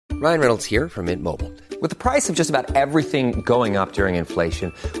Ryan Reynolds here from Mint Mobile. With the price of just about everything going up during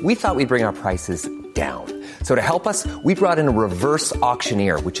inflation, we thought we'd bring our prices down. So to help us, we brought in a reverse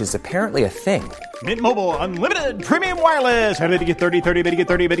auctioneer, which is apparently a thing. Mint Mobile Unlimited Premium Wireless. How to get 30, 30, bit to get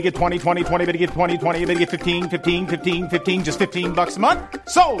 30, bit to get 20, 20, 20, bit to get 20, 20, bit to get 15, 15, 15, 15, just $15 a month?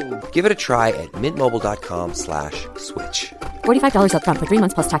 Sold! Give it a try at mintmobile.com/switch. $45 up front for 3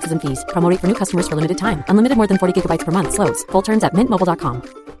 months plus taxes and fees. Promo rate for new customers for limited time. Unlimited more than 40 gigabytes per month. Slows full terms at mintmobile.com.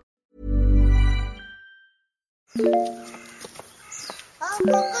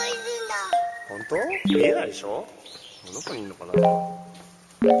 本当？見えないでしょ？どこにいるのかな？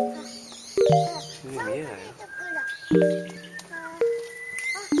見えないよ。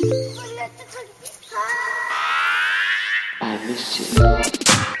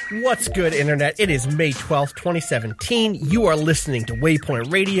What's good, Internet? It is May 12th, 2017. You are listening to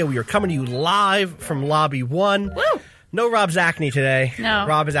Waypoint Radio. We are coming to you live from Lobby 1. Woo! No Rob Zachney today. No.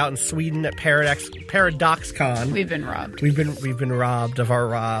 Rob is out in Sweden at ParadoxCon. We've been robbed. We've been robbed of our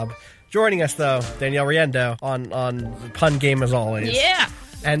Rob. Joining us, though, Danielle Riendo on Pun Game as always. Yeah.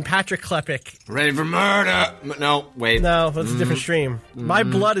 And Patrick Klepek. Ready for murder. No, wait. No, that's a different stream. My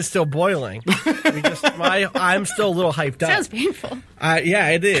blood is still boiling. I'm still a little hyped up. Sounds painful. Yeah,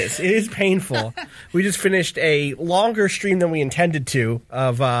 it is. It is painful. We just finished a longer stream than we intended to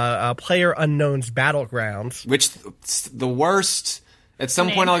of PlayerUnknown's Battlegrounds. Which, the worst. At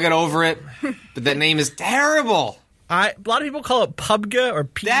some point I'll get over it, but that name is terrible. A lot of people call it PUBG or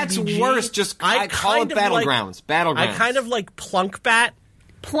PUBG. That's worse. Just I call it Battlegrounds. Battlegrounds. I kind of like Plunkbat.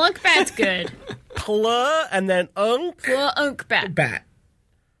 Plunkbat's good. Pla and then Plunkbat. Bat.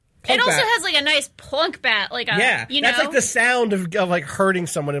 It also has like a nice plunkbat, like a that's like the sound of like hurting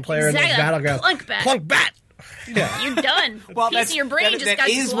someone in PlayerUnknown's Battlegrounds. Plunkbat. Yeah. You're done. Well, piece of your brain just got That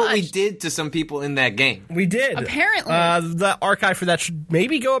is what we squashed. did to some people in that game. We did. Apparently. The archive for that should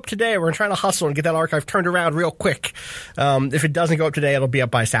maybe go up today. We're trying to hustle and get that archive turned around real quick. If it doesn't go up today, it'll be up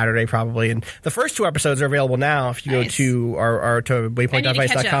by Saturday probably. And the first 2 episodes are available now if you go to to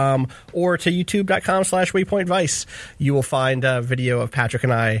waypoint.vice.com or to youtube.com/waypointvice. You will find a video of Patrick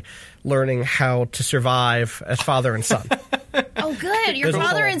and I learning how to survive as father and son. Oh, good. Your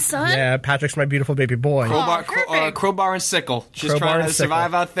father and son? Yeah, Patrick's my beautiful baby boy. Crowbar and sickle. Just Crowbar trying and to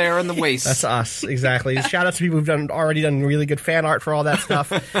survive out there in the waste. That's us, exactly. Shout out to people who've already done really good fan art for all that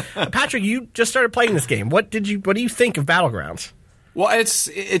stuff. Patrick, you just started playing this game. What do you think of Battlegrounds? Well, it's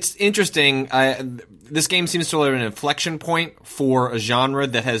interesting. This game seems to have an inflection point for a genre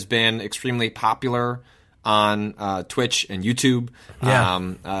that has been extremely popular on Twitch and YouTube. Yeah.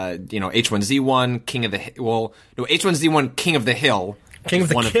 H1Z1 King of the H1Z1 King of the Hill. King of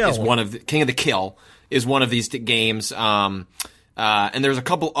the Kill is one of these games. And there's a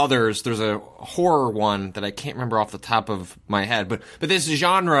couple others. There's a horror one that I can't remember off the top of my head, but this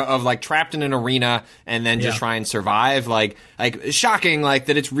genre of like trapped in an arena and then just try and survive, like shocking, like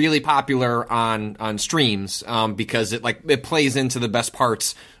that it's really popular on streams, because it plays into the best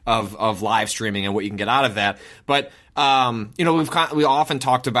parts of live streaming and what you can get out of that. But we often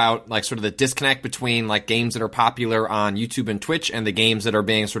talked about like sort of the disconnect between like games that are popular on YouTube and Twitch and the games that are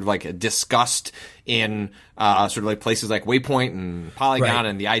being sort of like discussed in sort of like places like Waypoint and Polygon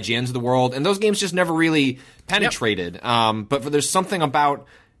and the IGNs of the world, and those games just never really penetrated. But there's something about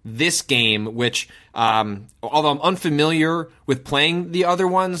this game which, although I'm unfamiliar with playing the other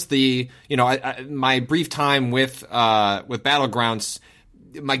ones, my brief time with Battlegrounds,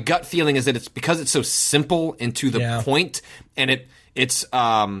 my gut feeling is that it's because it's so simple and to the point, and it's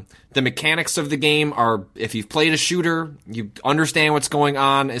the mechanics of the game are, if you've played a shooter, you understand what's going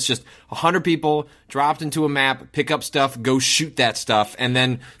on. It's just 100 people dropped into a map, pick up stuff, go shoot that stuff, and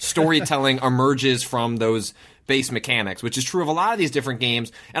then storytelling emerges from those base mechanics, which is true of a lot of these different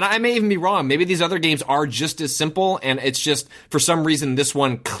games. And I may even be wrong. Maybe these other games are just as simple, and it's just, for some reason, this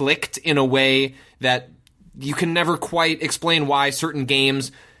one clicked in a way that you can never quite explain why certain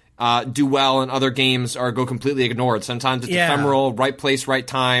games do well and other games go completely ignored. Sometimes it's ephemeral, right place, right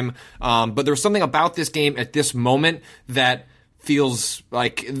time. But there's something about this game at this moment that feels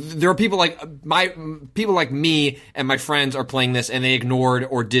like there are people like me and my friends are playing this and they ignored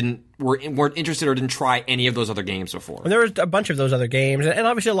or weren't interested or didn't try any of those other games before. And there was a bunch of those other games, and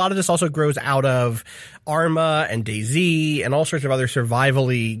obviously a lot of this also grows out of Arma and DayZ and all sorts of other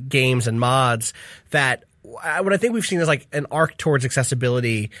survival-y games and mods that what I think we've seen is like an arc towards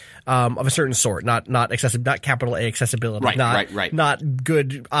accessibility of a certain sort, not capital A accessibility, right. not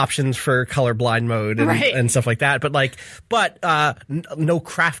good options for colorblind mode and stuff like that, but no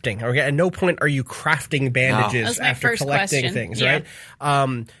crafting. Okay, at no point are you crafting bandages after collecting things, right?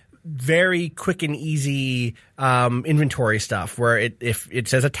 very quick and easy inventory stuff where if it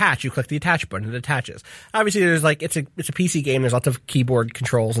says attach, you click the attach button, it attaches. Obviously, there's like it's a PC game. There's lots of keyboard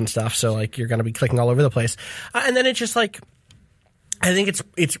controls and stuff, so like you're going to be clicking all over the place. And then it's just like, I think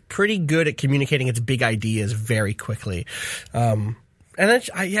it's pretty good at communicating its big ideas very quickly. And then,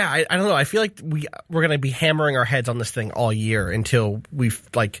 I don't know. I feel like we're going to be hammering our heads on this thing all year until we've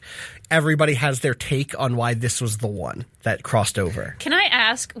like everybody has their take on why this was the one that crossed over. Can I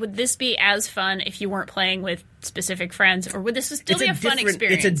ask, would this be as fun if you weren't playing with specific friends, or would this still be a fun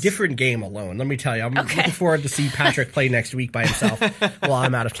experience? It's a different game alone. Let me tell you. I'm looking forward to see Patrick play next week by himself while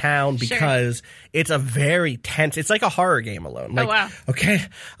I'm out of town because it's a very tense. It's like a horror game alone. Like, oh, wow. Okay,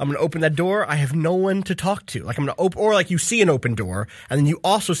 I'm going to open that door. I have no one to talk to. Like I'm going to open, or like you see an open door, and then you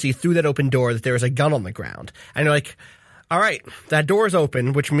also see through that open door that there is a gun on the ground, and you're like, all right, that door is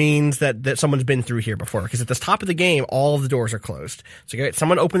open, which means that someone's been through here before. Because at the top of the game, all of the doors are closed. So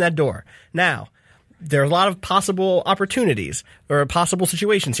someone open that door. Now, there are a lot of possible opportunities or possible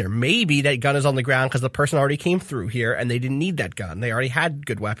situations here. Maybe that gun is on the ground because the person already came through here and they didn't need that gun. They already had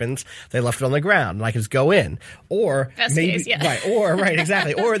good weapons. They left it on the ground and I can just go in. Or best maybe, case, yeah. Right,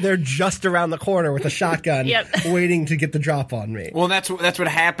 exactly. Or they're just around the corner with a shotgun waiting to get the drop on me. Well, that's what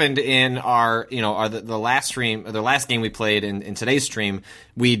happened in our, the last stream, the last game we played in today's stream.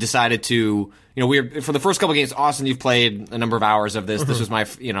 We decided to, for the first couple of games, Austin, you've played a number of hours of this. Mm-hmm. This was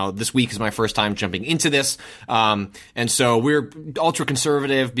my, this week is my first time jumping into this. And so we're ultra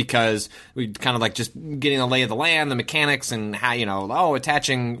conservative because we kind of like just getting the lay of the land, the mechanics and how,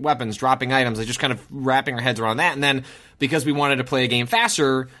 attaching weapons, dropping items, like just kind of wrapping our heads around that. And then because we wanted to play a game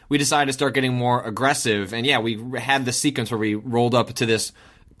faster, we decided to start getting more aggressive. And we had this sequence where we rolled up to this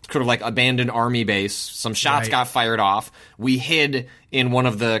sort of like abandoned army base. Some shots got fired off. We hid in one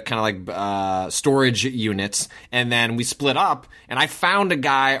of the kind of like storage units, and then we split up, and I found a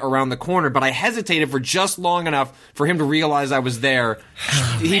guy around the corner, but I hesitated for just long enough for him to realize I was there.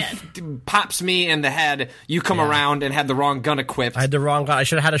 He pops me in the head. You come around and had the wrong gun equipped. I had the wrong gun. I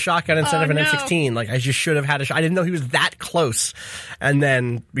should have had a shotgun instead of an M16. Like, I just should have had I didn't know he was that close. And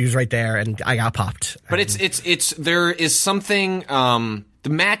then he was right there, and I got popped. But there is something, the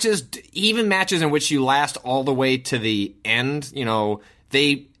matches, even matches in which you last all the way to the end,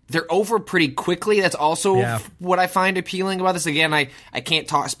 they're over pretty quickly. That's also what I find appealing about this. Again, I can't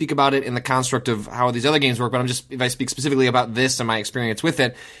speak about it in the construct of how these other games work, but if I speak specifically about this and my experience with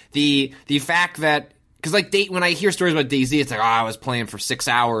it, the fact that, because like when I hear stories about DayZ, it's like, I was playing for 6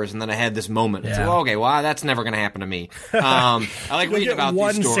 hours and then I had this moment. It's like, okay, well, that's never going to happen to me. I like reading about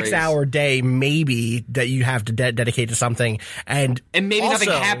these stories. 1 6-hour day, maybe, that you have to dedicate to something, and maybe also, nothing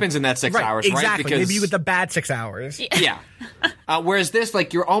happens in that 6 hours, right? Exactly. Because maybe you get the bad 6 hours. Yeah. Whereas this,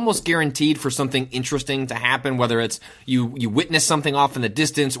 like, you're almost guaranteed for something interesting to happen, whether it's you witness something off in the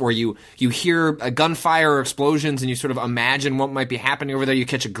distance, or you hear a gunfire or explosions and you sort of imagine what might be happening over there. You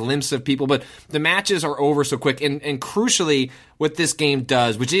catch a glimpse of people, but the matches are over so quick. And crucially, what this game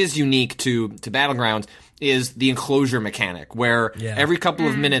does, which is unique to Battlegrounds, is the enclosure mechanic, where every couple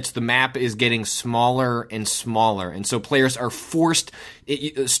of minutes the map is getting smaller and smaller, and so players are forced.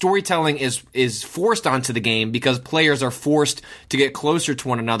 Storytelling is forced onto the game because players are forced to get closer to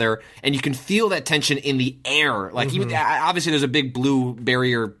one another, and you can feel that tension in the air. Like even obviously, there's a big blue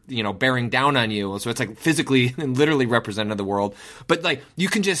barrier, bearing down on you, so it's like physically and literally represented the world. But like you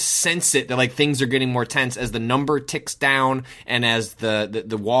can just sense it that like things are getting more tense as the number ticks down and as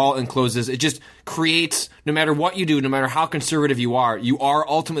the wall encloses. It just creates, no matter what you do, no matter how conservative you are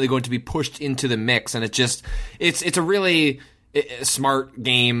ultimately going to be pushed into the mix, and it's a really smart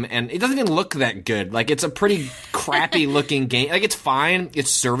game, and it doesn't even look that good. Like, it's a pretty crappy looking game. Like, it's fine,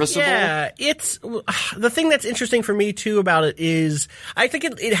 it's serviceable. Yeah, it's the thing that's interesting for me too about it is I think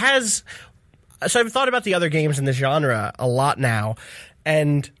it has. So I've thought about the other games in this genre a lot now,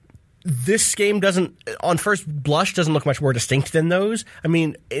 and this game doesn't, on first blush, doesn't look much more distinct than those. I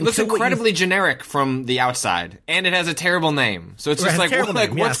mean, it looks incredibly generic from the outside, and it has a terrible name. So it's just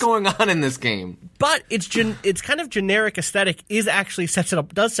what's going on in this game? But its kind of generic aesthetic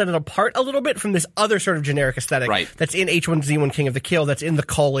does set it apart a little bit from this other sort of generic aesthetic that's in H1Z1 King of the Kill, that's in The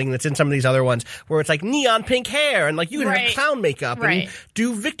Culling, that's in some of these other ones, where it's like neon pink hair, and like you can have clown makeup and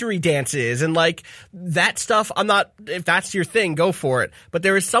do victory dances, and like that stuff. If that's your thing, go for it. But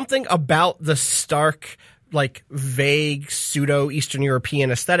there is something about the stark, like vague pseudo Eastern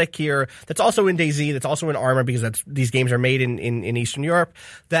European aesthetic here that's also in DayZ, that's also in Arma, because these games are made in Eastern Europe,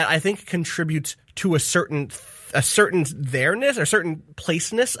 that I think contributes to a certain there-ness or certain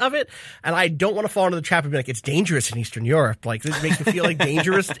placeness of it. And I don't want to fall into the trap of being like, it's dangerous in Eastern Europe. Like, this makes me feel like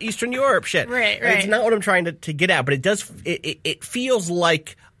dangerous Eastern Europe shit. Right. It's not what I'm trying to get at, but it does. It feels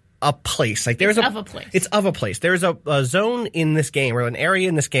like a place. Like it's of a place. It's of a place. There's a zone in this game, or an area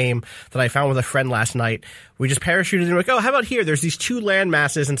in this game that I found with a friend last night. We just parachuted in. Like, oh, how about here? There's these two land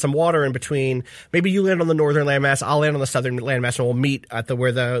masses and some water in between. Maybe you land on the northern landmass, I'll land on the southern landmass, and we'll meet at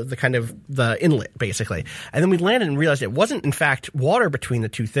where the kind of the inlet, basically. And then we landed and realized it wasn't, in fact, water between the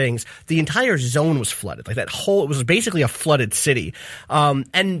two things. The entire zone was flooded. Like it was basically a flooded city.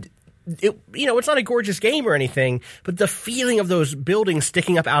 And it's not a gorgeous game or anything, but the feeling of those buildings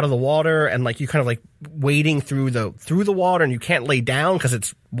sticking up out of the water and like you kind of like wading through the water and you can't lay down because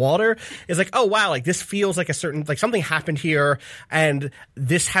it's water is like, oh wow, like this feels like a certain, like something happened here and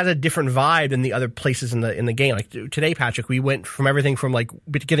this has a different vibe than the other places in the game. Like today, Patrick, we went from everything from like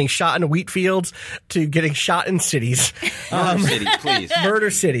getting shot in wheat fields to getting shot in cities. Murder City, please.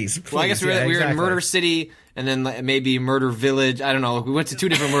 Murder cities. Please. Well, I guess we were in Murder City. And then maybe Murder Village. I don't know. We went to 2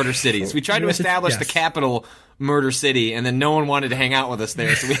 different murder cities. We tried to establish the capital, Murder City, and then no one wanted to hang out with us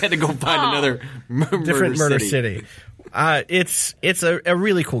there, so we had to go find another different Murder City. It's a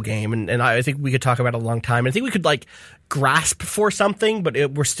really cool game, and I think we could talk about it a long time. I think we could like grasp for something, but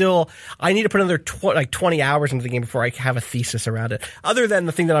I need to put another 20 hours into the game before I have a thesis around it. Other than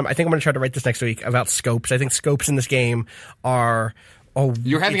the thing that I think I'm going to try to write this next week about scopes. I think scopes in this game are. Oh,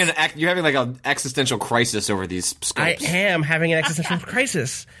 you're having like an existential crisis over these scopes. I am having an existential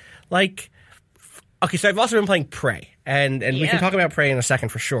crisis. Like, okay, so I've also been playing Prey, and we can talk about Prey in a second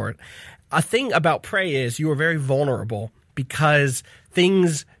for sure. A thing about Prey is you are very vulnerable because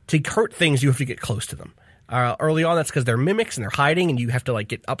to hurt things, you have to get close to them. Early on, that's because they're mimics and they're hiding, and you have to like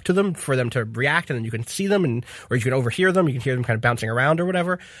get up to them for them to react, and then you can see them, or you can overhear them. You can hear them kind of bouncing around or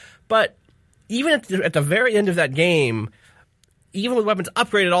whatever. But even at the very end of that game, even with weapons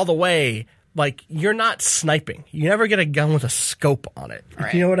upgraded all the way, like, you're not sniping. You never get a gun with a scope on it.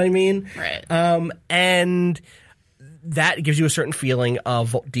 Right. You know what I mean? Right. And that gives you a certain feeling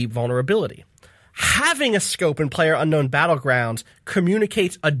of deep vulnerability. Having a scope in PlayerUnknown Battlegrounds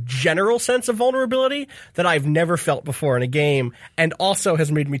communicates a general sense of vulnerability that I've never felt before in a game, and also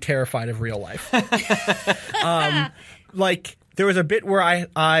has made me terrified of real life. Like, there was a bit where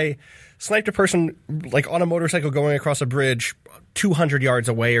I sniped a person like on a motorcycle going across a bridge 200 yards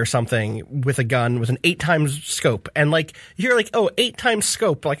away or something with a gun with an 8 times scope. And like, you're like, oh, 8 times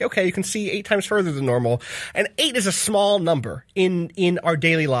scope. Like, okay, you can see 8 times further than normal. And 8 is a small number in our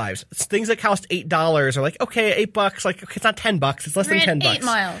daily lives. It's things that cost $8 are like, okay, $8. Like, okay, it's not $10. It's less than $10. 8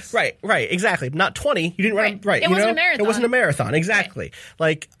 miles. Right, exactly. Not 20. You didn't run, right. It wasn't a marathon. It wasn't a marathon. Exactly.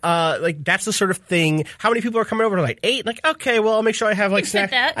 Right. Like that's the sort of thing. How many people are coming over to like 8? Like, okay, well, I'll make sure I have like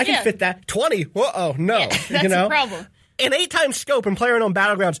snacks. I can fit that. 20. Whoa, no. Yeah, that's the problem. An 8 times scope in PlayerUnknown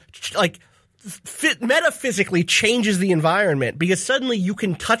Battlegrounds, like, metaphysically changes the environment because suddenly you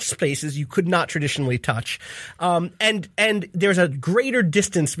can touch spaces you could not traditionally touch, and there's a greater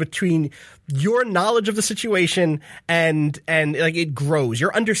distance between your knowledge of the situation and like it grows.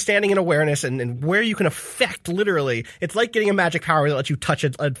 Your understanding and awareness and where you can affect, literally. It's like getting a magic power that lets you touch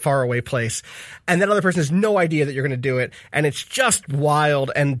a faraway place, and that other person has no idea that you're going to do it, and it's just wild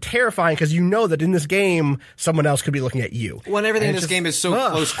and terrifying because you know that in this game someone else could be looking at you. Well, and everything in this game is so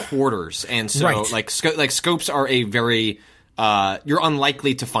close quarters, and so like scopes are a very you're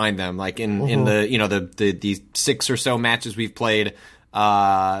unlikely to find them. Like in the 6 or so matches we've played.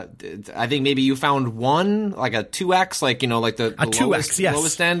 I think maybe you found one, like a 2x, like, like the 2x,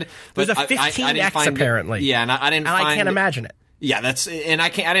 lowest end. But there's a 15x apparently. Yeah, and I can't imagine it. Yeah,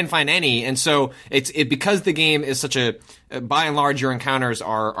 I didn't find any, and so it's because the game is such by and large your encounters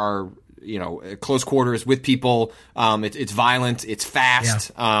are close quarters with people. It's violent, it's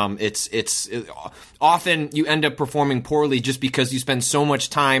fast. Yeah. It's often you end up performing poorly just because you spend so much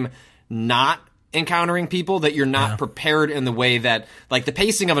time not encountering people that you're not prepared in the way that, like, the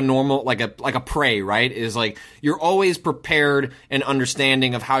pacing of a normal, like a Prey, right, is like you're always prepared and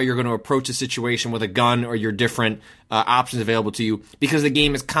understanding of how you're going to approach a situation with a gun or your different options available to you, because the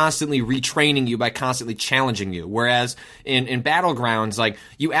game is constantly retraining you by constantly challenging you. Whereas in Battlegrounds, like,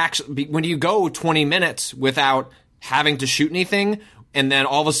 you actually, when you go 20 minutes without having to shoot anything, and then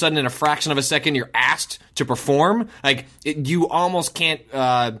all of a sudden in a fraction of a second you're asked to perform, like, you almost can't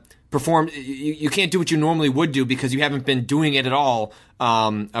perform. You can't do what you normally would do because you haven't been doing it at all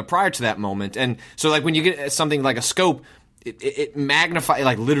prior to that moment. And so, like, when you get something like a scope, it magnifies,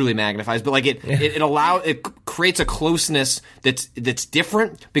 like, literally magnifies, but like it creates a closeness that's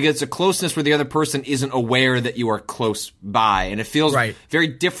different, because it's a closeness where the other person isn't aware that you are close by, and it feels very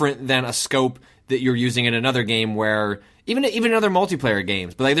different than a scope that you're using in another game, where even in other multiplayer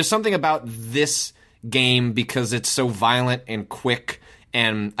games. But like, there's something about this game because it's so violent and quick,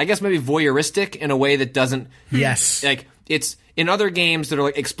 and I guess maybe voyeuristic in a way that doesn't. Yes. Like, it's in other games that are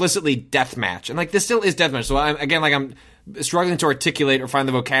like explicitly deathmatch, and like this still is deathmatch. So I'm struggling to articulate or find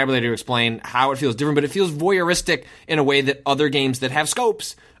the vocabulary to explain how it feels different, but it feels voyeuristic in a way that other games that have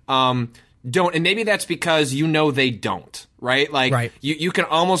scopes don't. And maybe that's because they don't, right? Like right. You can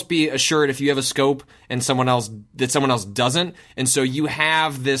almost be assured if you have a scope and someone else doesn't, and so you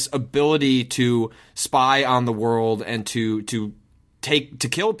have this ability to spy on the world and to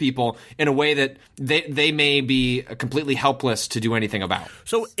kill people in a way that they may be completely helpless to do anything about.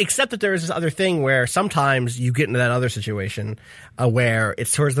 So, except that there is this other thing where sometimes you get into that other situation where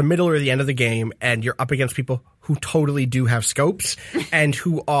it's towards the middle or the end of the game and you're up against people who totally do have scopes and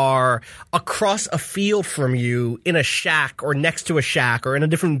who are across a field from you in a shack or next to a shack or in a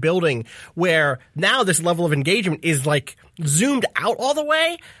different building, where now this level of engagement is like zoomed out all the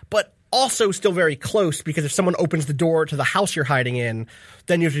way, but also still very close, because if someone opens the door to the house you're hiding in,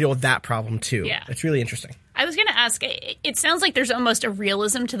 then you have to deal with that problem too. Yeah. It's really interesting. I was going to ask, it sounds like there's almost a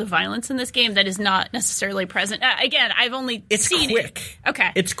realism to the violence in this game that is not necessarily present. Again, I've only seen quick. It.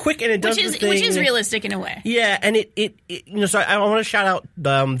 Okay. It's quick, and it does which is realistic in a way. Yeah, and it so I want to shout out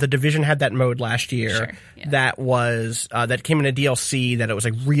the Division had that mode last year. Sure, yeah. That was that came in a DLC that it was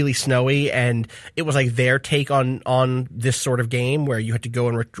like really snowy, and it was like their take on this sort of game where you had to go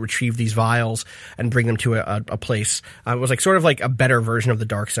and retrieve these vials and bring them to a place. It was like sort of like a better version of the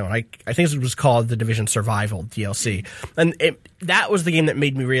Dark Zone. I think it was called the Division Survival DLC, and that was the game that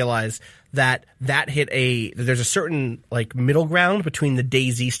made me realize that hit there's a certain like middle ground between the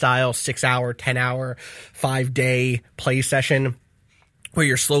DayZ style 6-hour, 10-hour, 5-day play session where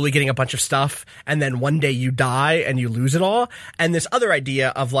you're slowly getting a bunch of stuff and then one day you die and you lose it all, and this other idea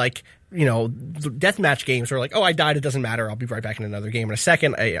of like, deathmatch games are like, oh, I died, it doesn't matter, I'll be right back in another game in a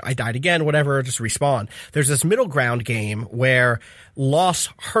second, I died again, whatever, just respawn. There's this middle ground game where loss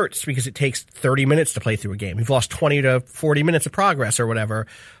hurts because it takes 30 minutes to play through a game. You've lost 20 to 40 minutes of progress or whatever,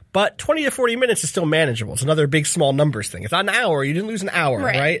 but 20 to 40 minutes is still manageable. It's another big small numbers thing. It's not an hour, you didn't lose an hour,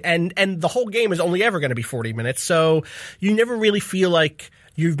 right? And the whole game is only ever going to be 40 minutes, so you never really feel like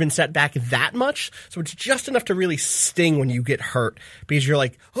you've been set back that much, so it's just enough to really sting when you get hurt, because you're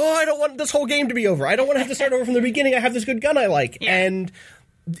like, oh, I don't want this whole game to be over. I don't want to have to start over from the beginning. I have this good gun I like. Yeah. And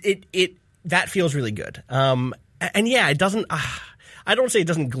it that feels really good. And yeah, it doesn't... I don't say it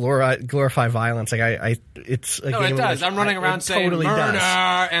doesn't glorify violence. Like it's a game. It does. I'm running around saying totally murder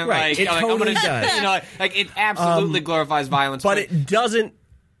does. And right. It totally does. Like it absolutely glorifies violence, but it doesn't.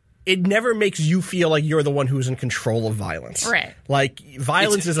 It never makes you feel like you're the one who's in control of violence. Right. Like,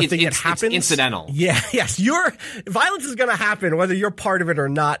 violence is a thing that happens. It's incidental. Yeah, yes. Violence is going to happen whether you're part of it or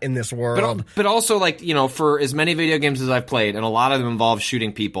not in this world. But also, like, for as many video games as I've played, and a lot of them involve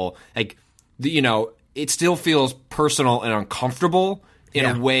shooting people, like, it still feels personal and uncomfortable in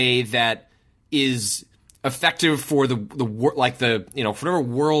a way that is effective for the whatever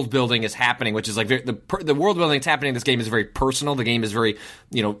world building is happening, which is like the world building that's happening in this game is very personal. The game is very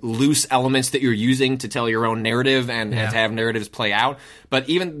loose elements that you're using to tell your own narrative and to have narratives play out. But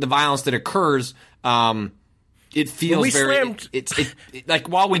even the violence that occurs, it feels very. It's like,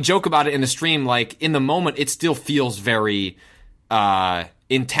 while we joke about it in the stream, like in the moment, it still feels very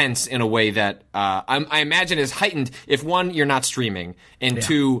intense in a way that I imagine is heightened if, one, you're not streaming, and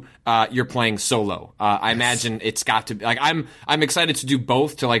two, you're playing solo. I imagine it's got to be like, I'm excited to do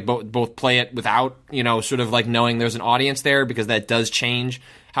both, to like both play it without sort of like knowing there's an audience there, because that does change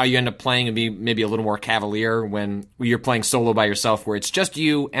how you end up playing and be maybe a little more cavalier when you're playing solo by yourself, where it's just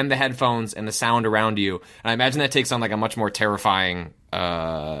you and the headphones and the sound around you. And I imagine that takes on like a much more terrifying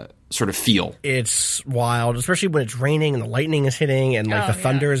sort of feel. It's wild, especially when it's raining and the lightning is hitting and like the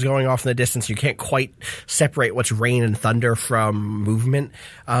thunder is going off in the distance. You can't quite separate what's rain and thunder from movement.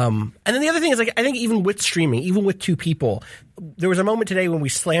 And then the other thing is, like, I think even with streaming, even with two people, there was a moment today when we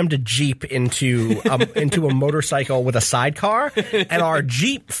slammed a Jeep into a motorcycle with a sidecar, and our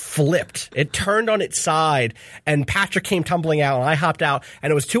Jeep flipped. It turned on its side, and Patrick came tumbling out, and I hopped out,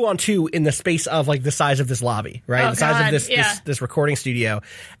 and it was 2-on-2 in the space of like the size of this lobby, right? The size of this recording studio.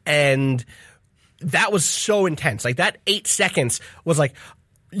 And that was so intense. Like, that 8 seconds was like,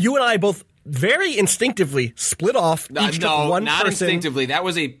 you and I both very instinctively split off. Each took one not person. Instinctively. That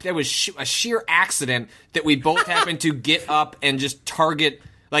was a sheer accident that we both happened to get up and just target.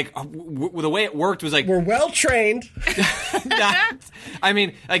 Like, the way it worked was like, we're well trained. I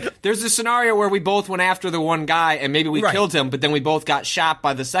mean, like, there's a scenario where we both went after the one guy and maybe we killed him, but then we both got shot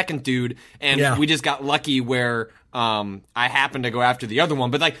by the second dude, and we just got lucky where I happened to go after the other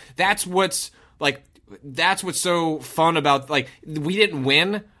one. But like, that's what's so fun about, like, we didn't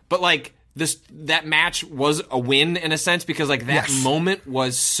win, but like, that match was a win in a sense, because like that moment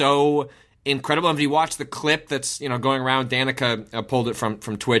was so incredible. And if you watch the clip that's going around, Danica pulled it from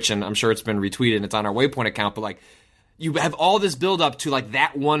Twitch, and I'm sure it's been retweeted and it's on our Waypoint account. But you have all this build up to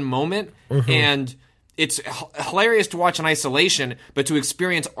that one moment, and it's hilarious to watch in isolation, but to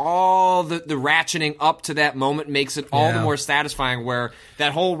experience all the ratcheting up to that moment makes it all the more satisfying, where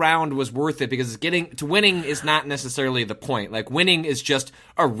that whole round was worth it, because getting to winning is not necessarily the point. Winning is just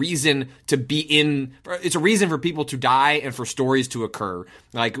a reason to be in. It's a reason for people to die and for stories to occur.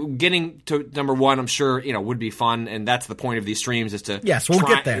 Getting to number one, I'm sure, would be fun, and that's the point of these streams, is to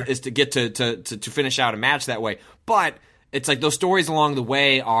get there. Is to get to finish out a match that way. But it's those stories along the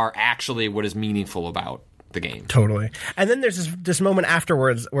way are actually what is meaningful about the game. Totally. And then there's this moment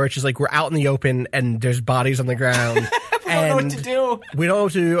afterwards where it's just we're out in the open and there's bodies on the ground. We don't know what to do. We don't know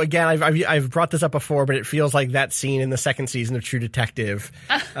what to do. Again, I've brought this up before, but it feels like that scene in the second season of True Detective,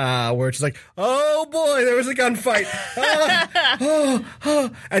 where it's just oh boy, there was a gunfight.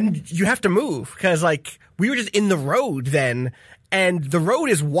 And you have to move, because we were just in the road then. And the road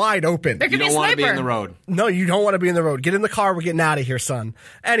is wide open. There could be a sniper. You don't want to be in the road. No, you don't want to be in the road. Get in the car. We're getting out of here, son.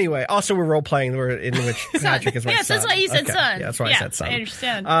 Anyway, also we're role-playing in which Patrick is my son. Yes, that's why you said son. Yeah, that's why I said son. I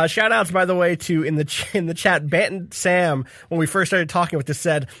understand. Shout-outs, by the way, to in the chat, Banton Sam, when we first started talking with this,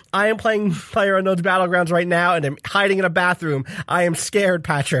 said, I am playing PlayerUnknown's Battlegrounds right now, and I'm hiding in a bathroom. I am scared,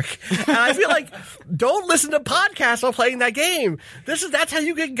 Patrick. And I feel don't listen to podcasts while playing that game. That's how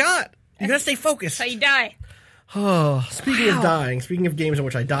you get got. You gotta stay focused. That's how you die. Oh, speaking of dying, speaking of games in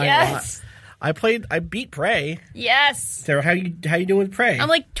which I die a lot, I beat Prey. Yes. Sarah, how you doing with Prey? I'm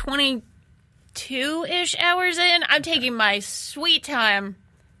 22-ish hours in. I'm taking my sweet time,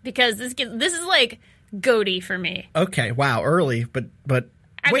 because this is GOTY for me. Okay, wow, early, but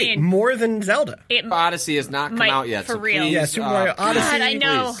wait, more than Zelda. Odyssey has not come out yet. For real. Yeah, Super Mario Odyssey. God, I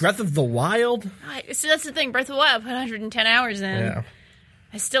know. Breath of the Wild. So that's the thing. Breath of the Wild, I put 110 hours in. Yeah.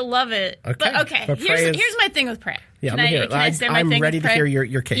 I still love it. Okay. But here's my thing with Prey. Yeah, I'm ready to hear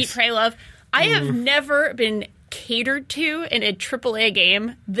your case. Eat, Pray, Love. I have never been catered to in a AAA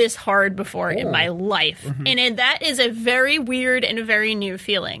game this hard before in my life. And that is a very weird and a very new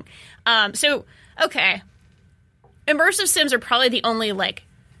feeling. Immersive sims are probably the only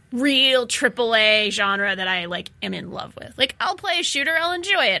real AAA genre that I am in love with. I'll play a shooter, I'll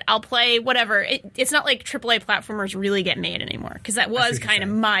enjoy it. I'll play whatever. It's not like AAA platformers really get made anymore, because that was kind of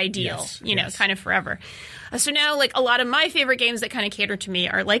my deal, kind of forever. So now, a lot of my favorite games that kind of cater to me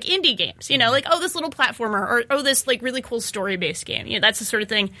are indie games. This little platformer, or this really cool story-based game. That's the sort of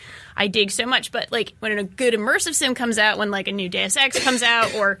thing I dig so much. But when a good immersive sim comes out, when a new Deus Ex comes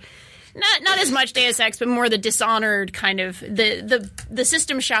out, or not as much Deus Ex, but more the Dishonored kind of the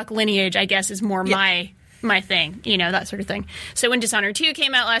System Shock lineage, I guess, is more my thing, that sort of thing. So when Dishonored 2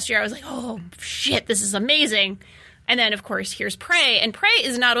 came out last year, I was oh shit, this is amazing. And then of course here's Prey, and Prey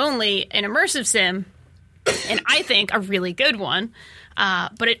is not only an immersive sim, and I think a really good one,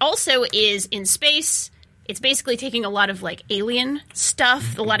 but it also is in space. It's basically taking a lot of alien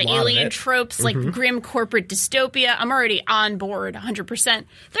stuff, a lot of alien tropes, grim corporate dystopia. I'm already on board 100%.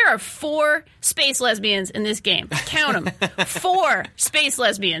 There are 4 space lesbians in this game. Count them. 4 space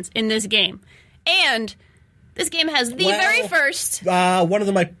lesbians in this game. And this game has the very first... one of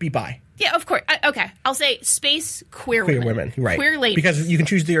them might be bi. Yeah, of course. Okay, I'll say space queer women. Right. Queer ladies. Because you can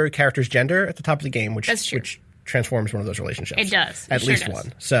choose your character's gender at the top of the game, which transforms one of those relationships. It does. At least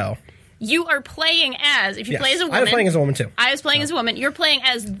one. So... You are playing as, if you play as a woman... I was playing as a woman, too. I was playing as a woman. You're playing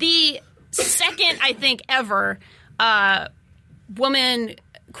as the second, I think, ever queer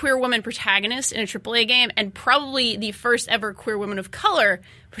woman protagonist in a AAA game, and probably the first ever queer woman of color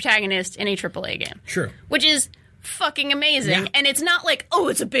protagonist in a AAA game. True. Which is fucking amazing. Yeah. And it's not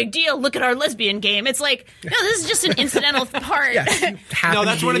it's a big deal, look at our lesbian game. It's no, this is just an incidental part. No,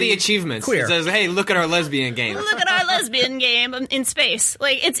 that's one of the achievements. Queer. It says, hey, look at our lesbian game. Look at our lesbian game in space.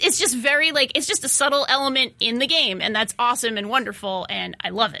 It's just very, it's just a subtle element in the game, and that's awesome and wonderful, and I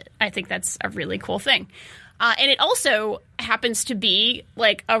love it. I think that's a really cool thing. And it also happens to be,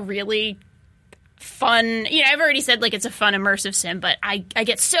 a really fun, I've already said it's a fun immersive sim, but I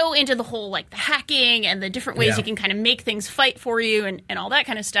get so into the whole the hacking and the different ways you can kind of make things fight for you and all that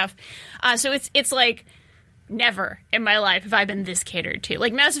kind of stuff. So it's never in my life have I been this catered to.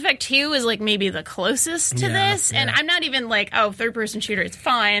 Mass Effect 2 is maybe the closest to this, and I'm not even third person shooter, it's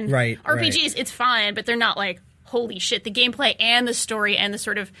fine. Right. RPGs, it's fine, but they're not holy shit, the gameplay and the story and the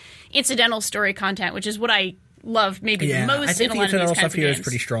sort of incidental story content, which is what I love maybe the most in a lot of these kinds of games. I think the incidental stuff here is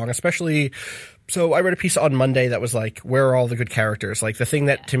pretty strong, especially... So I read a piece on Monday that was where are all the good characters? The thing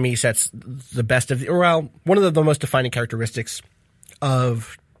that to me sets the best of one of the most defining characteristics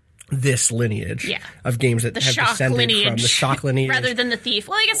of this lineage of games that have descended from the Shock lineage. Rather than the Thief.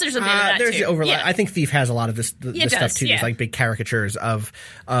 Well, I guess there's a bit of that there's too. Overlap. Yeah. I think Thief has a lot of this stuff too. There's like big caricatures of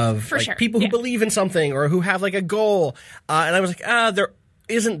sure. people who believe in something or who have like a goal. And I was like, there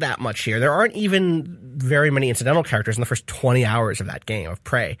isn't that much here. There aren't even very many incidental characters in the first 20 hours of that game of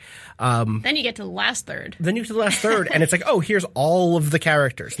Prey. Then you get to the last third. And it's like, oh, here's all of the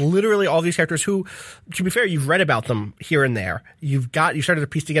characters. Literally all these characters who, to be fair, you've read about them here and there. You started to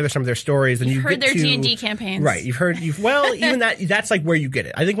piece together some of their stories. And you've heard their D&D campaigns. Right. Even that's like where you get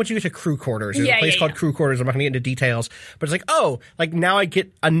it. I think once you get to Crew Quarters, there's a place called Crew Quarters. I'm not going to get into details, but it's like, oh, like now I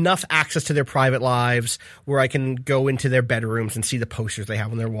get enough access to their private lives where I can go into their bedrooms and see the posters they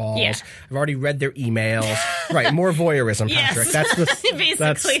have on their walls. Yeah. I've already read their emails. Right. More voyeurism, Patrick. Yes.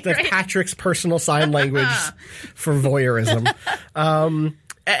 That's Patrick's personal sign language for voyeurism.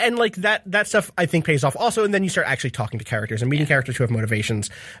 And like that stuff I think pays off also. And then you start actually talking to characters and meeting characters who have motivations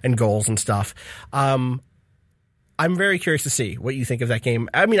and goals and stuff. I'm very curious to see what you think of that game.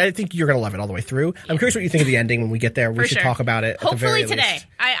 I mean, I think you're going to love it all the way through. I'm curious what you think of the ending when we get there. We should talk about it. Hopefully today.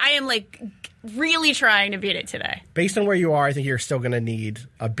 I am like really trying to beat it today. Based on where you are, I think you're still going to need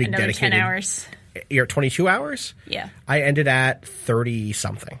a big another dedicated 10 hours. You're at 22 hours? Yeah. I ended at 30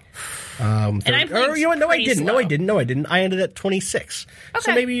 something. And I played No, I didn't. I ended at 26. Okay.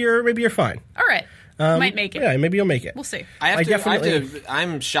 So maybe you're fine. All right. Might make it. Yeah, maybe you'll make it. We'll see. I'm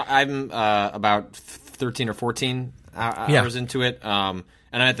about 13 or 14 hours into it. And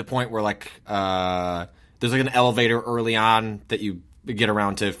I'm at the point where like there's like an elevator early on that you get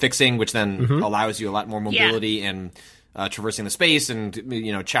around to fixing, which then allows you a lot more mobility and traversing the space and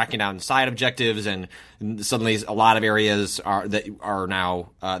tracking down side objectives, and suddenly a lot of areas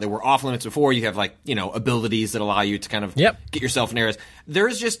that were off limits before. You have like abilities that allow you to kind of get yourself in areas.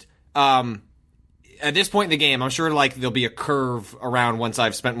 There's just at this point in the game, I'm sure like there'll be a curve around once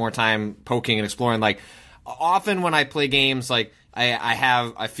I've spent more time poking and exploring. Like often when I play games, like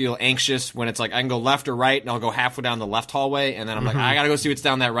I feel anxious when it's like I can go left or right, and I'll go halfway down the left hallway, and then I'm like, I gotta go see what's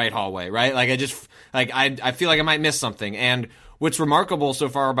down that right hallway, right? Like I feel like I might miss something. And what's remarkable so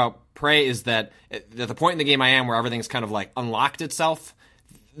far about Prey is that at the point in the game I am where everything's kind of like unlocked itself,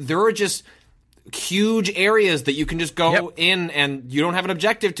 there are just huge areas that you can just go in, and you don't have an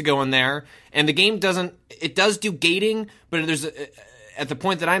objective to go in there. And the game does do gating, but there's at the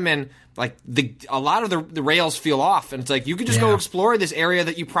point that I'm in, like a lot of the rails feel off, and it's like you could just go explore this area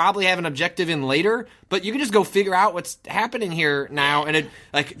that you probably have an objective in later, but you can just go figure out what's happening here now. And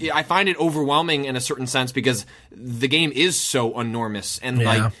I find it overwhelming in a certain sense because the game is so enormous, and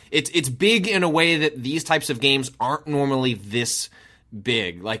like it's big in a way that these types of games aren't normally this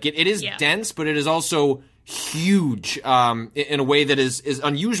big. Like it is dense, but it is also huge in a way that is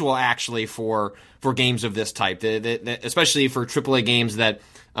unusual actually for games of this type, especially for AAA games that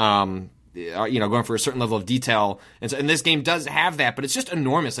going for a certain level of detail. And this game does have that, but it's just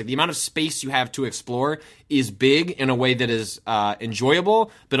enormous. Like the amount of space you have to explore is big in a way that is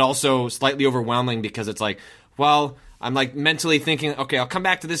enjoyable, but also slightly overwhelming because it's like, well, I'm like mentally thinking, okay, I'll come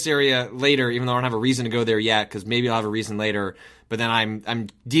back to this area later, even though I don't have a reason to go there yet, because maybe I'll have a reason later. But then I'm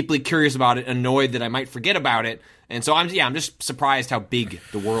deeply curious about it, annoyed that I might forget about it. And so I'm just surprised how big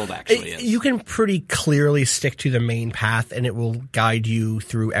the world actually is. You can pretty clearly stick to the main path, and it will guide you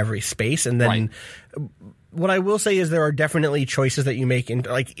through every space. And then what I will say is there are definitely choices that you make in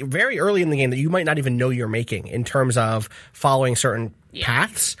like very early in the game that you might not even know you're making in terms of following certain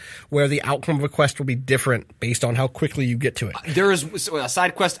paths where the outcome of a quest will be different based on how quickly you get to it. There is a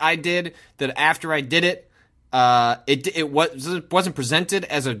side quest I did that after I did it, it wasn't presented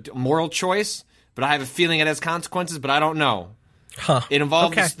as a moral choice, but I have a feeling it has consequences, but I don't know. It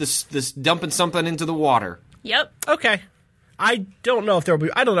involves this dumping something into the water. Yep. Okay. I don't know if there will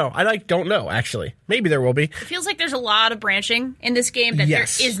be. I don't know. I don't know, actually. Maybe there will be. It feels like there's a lot of branching in this game that there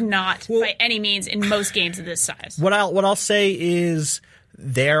is not by any means in most games of this size. What I'll say is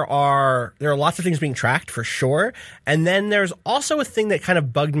there are lots of things being tracked for sure. And then there's also a thing that kind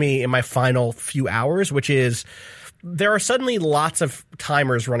of bugged me in my final few hours, which is there are suddenly lots of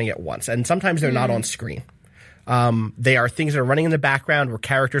timers running at once. And sometimes they're not on screen. They are things that are running in the background where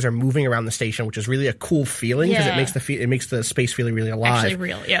characters are moving around the station, which is really a cool feeling because it makes the space feel really alive. Actually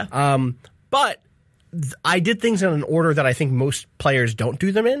real, yeah. But I did things in an order that I think most players don't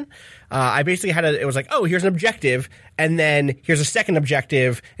do them in. I basically it was like, oh, here's an objective, and then here's a second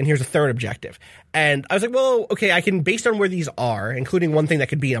objective, and here's a third objective. And I was like, well, okay, I can, based on where these are, including one thing that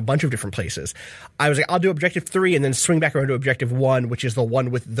could be in a bunch of different places, I was like, I'll do objective 3 and then swing back around to objective 1, which is the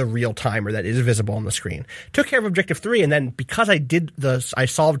one with the real timer that is visible on the screen. Took care of objective 3, and then because I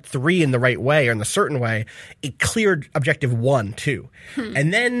solved 3 in the right way, or in the certain way, it cleared objective 1 too.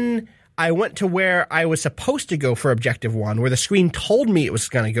 And then I went to where I was supposed to go for objective 1, where the screen told me it was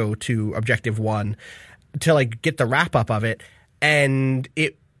going to go to objective 1 to like get the wrap up of it. And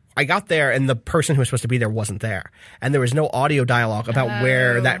I got there and the person who was supposed to be there wasn't there. And there was no audio dialogue about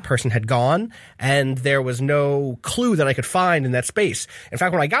where that person had gone. And there was no clue that I could find in that space. In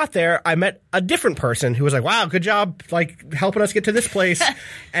fact, when I got there, I met a different person who was like, wow, good job, like helping us get to this place.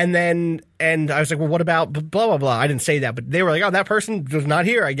 and I was like, well, what about blah, blah, blah. I didn't say that, but they were like, oh, that person was not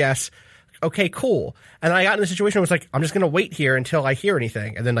here, I guess. Okay, cool. And I got in the situation where it was like, I'm just going to wait here until I hear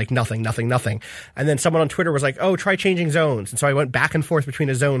anything. And then like nothing. And then someone on Twitter was like, oh, try changing zones. And so I went back and forth between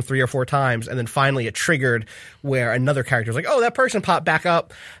a zone 3 or 4 times. And then finally it triggered where another character was like, oh, that person popped back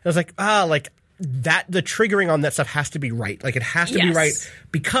up. And I was like, the triggering on that stuff has to be right. Like it has to be right,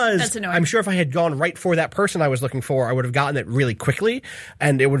 because I'm sure if I had gone right for that person I was looking for, I would have gotten it really quickly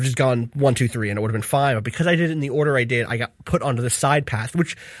and it would have just gone 1, 2, 3 and it would have been fine. But because I did it in the order I did, I got put onto the side path,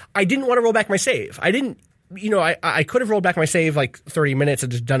 which I didn't want to roll back my save. I didn't, I could have rolled back my save like 30 minutes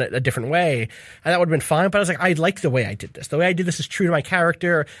and just done it a different way, and that would have been fine. But I was like, I like the way I did this. The way I did this is true to my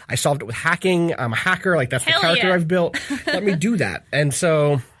character. I solved it with hacking. I'm a hacker. Like that's the character I've built. Let me do that. And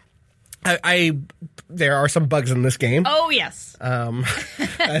so there are some bugs in this game. Oh yes,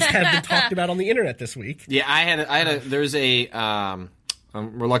 as have been talked about on the internet this week. Yeah, there's a. I'm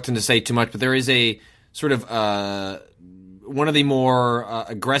reluctant to say too much, but there is a sort of one of the more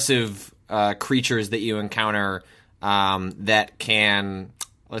aggressive creatures that you encounter that can,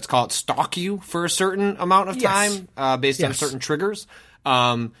 let's call it, stalk you for a certain amount of time based on certain triggers,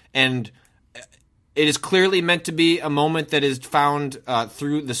 and. It is clearly meant to be a moment that is found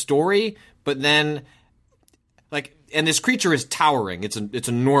through the story, but then, and this creature is towering. It's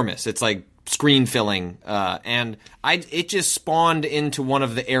enormous. It's like screen filling, and it just spawned into one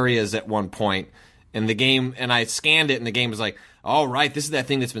of the areas at one point in the game, and I scanned it, and the game was like, "All right, this is that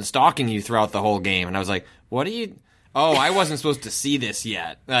thing that's been stalking you throughout the whole game," and I was like, "What are you?" Oh, I wasn't supposed to see this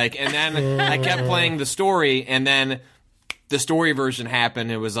yet. And then I kept playing the story, and then the story version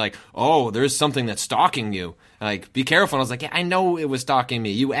happened. It was like, oh, there's something that's stalking you. Like, be careful. And I was like, yeah, I know it was stalking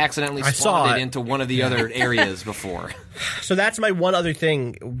me. You accidentally spawned it into one of the other areas before. So that's my one other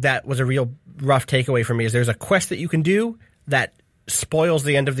thing that was a real rough takeaway for me is there's a quest that you can do that spoils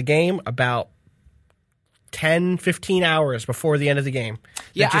the end of the game about 10, 15 hours before the end of the game.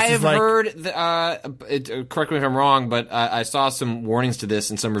 Yeah, I have heard, correct me if I'm wrong, but I saw some warnings to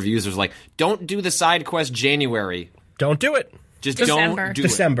this in some reviews. There's like, don't do the side quest January. Don't do it. Just don't do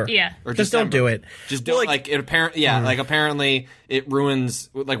December. it. Yeah. Or just don't do it. Just don't, apparently it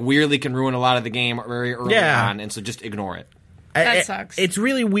ruins, weirdly can ruin a lot of the game very early on, and so just ignore it. That sucks. It's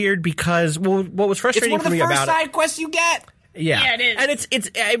really weird because, what was frustrating for me about it... It's one of the first side quests you get! Yeah, it is. And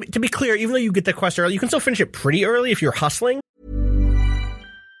it's to be clear, even though you get the quest early, you can still finish it pretty early if you're hustling.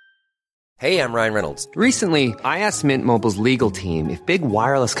 Hey, I'm Ryan Reynolds. Recently, I asked Mint Mobile's legal team if big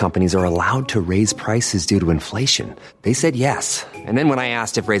wireless companies are allowed to raise prices due to inflation. They said yes. And then when I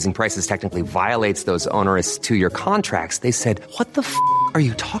asked if raising prices technically violates those onerous 2-year contracts, they said, what the f*** are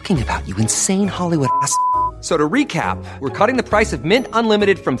you talking about, you insane Hollywood ass f- So to recap, we're cutting the price of Mint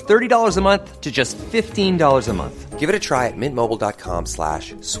Unlimited from $30 a month to just $15 a month. Give it a try at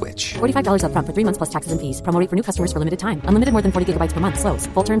mintmobile.com/switch. $45 up front for 3 months plus taxes and fees. Promo rate for new customers for limited time. Unlimited more than 40 gigabytes per month. Slows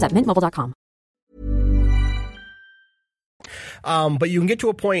full terms at mintmobile.com. But you can get to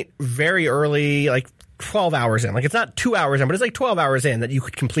a point very early, like 12 hours in. Like, it's not 2 hours in, but it's like 12 hours in that you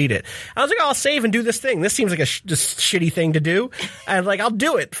could complete it. I was like, I'll save and do this thing. This seems like a just shitty thing to do. And like, I'll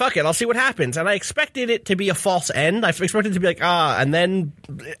do it. Fuck it. I'll see what happens. And I expected it to be a false end. I expected it to be like, and then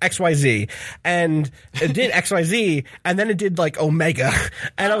XYZ. And it did XYZ, and then it did like Omega.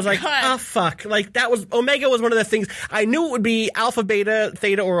 And I was like, fuck. Like, Omega was one of the things. I knew it would be Alpha, Beta,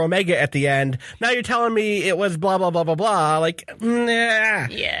 Theta, or Omega at the end. Now you're telling me it was blah, blah, blah, blah, blah. Like, nah.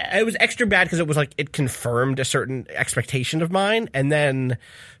 Yeah. It was extra bad because it was like, it confirmed a certain expectation of mine, and then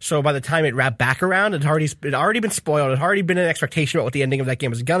so by the time it wrapped back around, it had already been spoiled. It had already been an expectation about what the ending of that game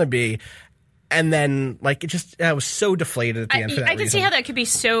was gonna be, And then, like, I was so deflated at the end for that I can see how that could be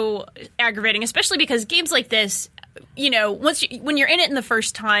so aggravating, especially because games like this, when you're in it in the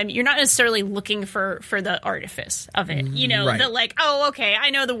first time, you're not necessarily looking for the artifice of it. Right. The like, oh, okay, I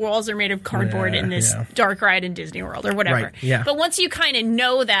know the walls are made of cardboard in this dark ride in Disney World or whatever. Right. Yeah. But once you kind of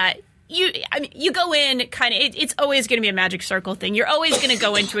know that, you go in kind of, it's always going to be a Magic Circle thing. You're always going to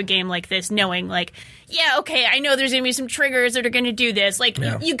go into a game like this knowing, like, yeah, okay, I know there's going to be some triggers that are going to do this. Like,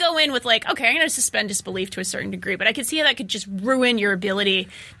 you go in with, like, okay, I'm going to suspend disbelief to a certain degree, but I could see how that could just ruin your ability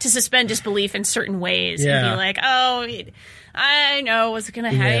to suspend disbelief in certain ways and be like, oh, I know what's going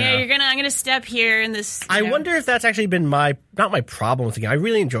to happen. I'm going to step here in this. I wonder if that's actually been not my problem with the game. I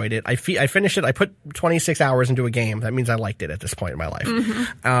really enjoyed it. I finished it. I put 26 hours into a game. That means I liked it at this point in my life.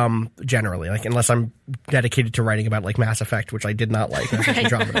 Generally, like, unless I'm dedicated to writing about, like, Mass Effect, which I did not like.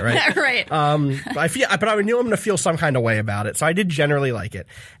 Andromeda, right? Right. But I knew I'm going to feel some kind of way about it. So I did generally like it.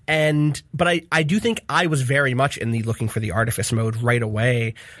 But I do think I was very much in the looking for the artifice mode right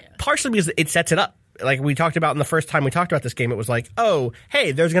away, partially because it sets it up. Like we talked about in the first time we talked about this game, it was like, oh,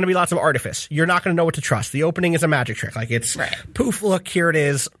 hey, there's going to be lots of artifice. You're not going to know what to trust. The opening is a magic trick. Like, it's poof, look, here it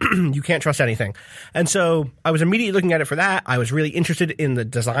is. You can't trust anything. And so I was immediately looking at it for that. I was really interested in the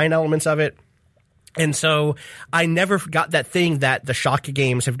design elements of it. And so I never got that thing that the Shock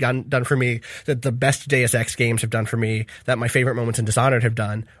games have done for me, that the best Deus Ex games have done for me, that my favorite moments in Dishonored have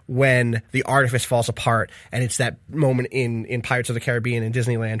done, when the artifice falls apart. And it's that moment in Pirates of the Caribbean in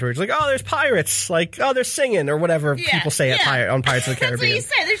Disneyland where it's like, oh, there's pirates, like, oh, they're singing, or whatever people say on Pirates of the Caribbean. That's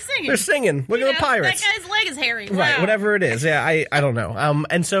what you say, they're singing. They're singing. Look at the pirates. That guy's leg is hairy. Wow. Right, whatever it is. Yeah, I don't know.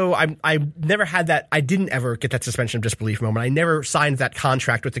 And so I never had that. I didn't ever get that suspension of disbelief moment. I never signed that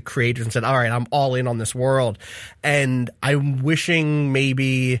contract with the creators and said, all right, I'm all in on this world. And I'm wishing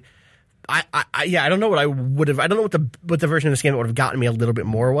maybe I don't know what I would have. I don't know what the version of this game that would have gotten me a little bit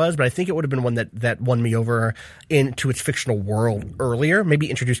more was, but I think it would have been one that won me over into its fictional world earlier. Maybe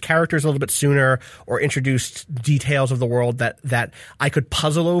introduced characters a little bit sooner, or introduced details of the world that I could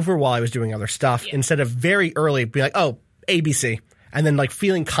puzzle over while I was doing other stuff, instead of very early being like, oh, ABC. And then, like,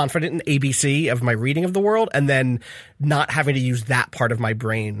 feeling confident in ABC of my reading of the world, and then not having to use that part of my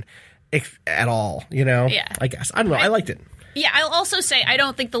brain at all, Yeah. I guess. I don't know. I liked it. Yeah, I'll also say I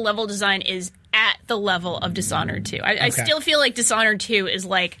don't think the level design is at the level of Dishonored 2. I still feel like Dishonored 2 is,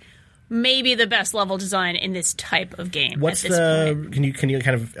 like, maybe the best level design in this type of game. What's at this point. Can you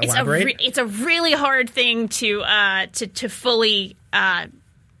kind of elaborate? It's a really hard thing to fully lay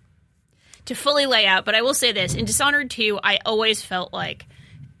out, but I will say this. In Dishonored 2, I always felt like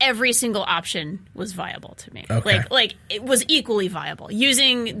every single option was viable to me. Okay. Like it was equally viable.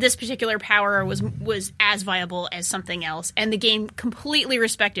 Using this particular power was as viable as something else, and the game completely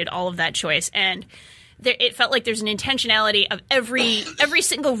respected all of that choice. And it felt like there's an intentionality of every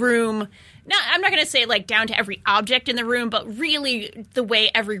single room. I'm not going to say like down to every object in the room, but really the way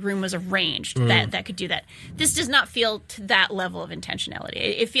every room was arranged that could do that. This does not feel to that level of intentionality.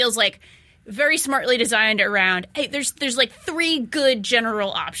 It feels like very smartly designed around, hey, there's like 3 good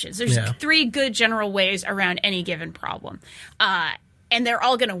general options. There's 3 good general ways around any given problem. And they're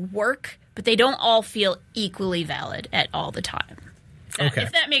all going to work, but they don't all feel equally valid at all the time. If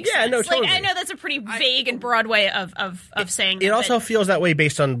that makes sense. No, totally. Like, I know that's a pretty vague and broad way of saying that. It also feels that way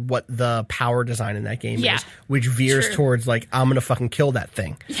based on what the power design in that game is, which veers towards, like, I'm going to fucking kill that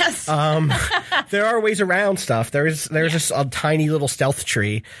thing. Yes. There are ways around stuff. There's just a tiny little stealth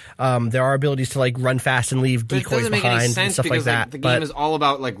tree. There are abilities to, like, run fast and leave decoys behind and stuff like that. The game is all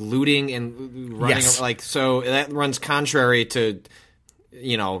about, like, looting and running. Like, so that runs contrary to,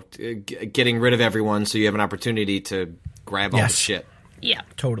 getting rid of everyone so you have an opportunity to grab all the shit. Yeah.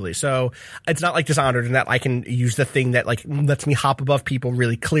 Totally. So it's not like Dishonored in that I can use the thing that, like, lets me hop above people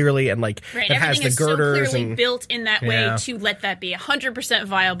really clearly, and, like, that has the girders. Everything is so clearly built in that way to let that be 100%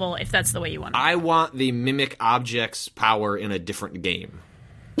 viable if that's the way you want it. I want the mimic objects power in a different game.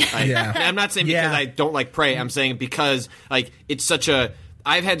 I'm not saying because I don't like Prey. I'm saying because, like, it's such a...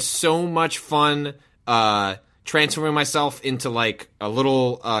 I've had so much fun transforming myself into, like, a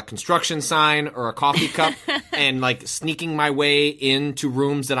little construction sign or a coffee cup and, like, sneaking my way into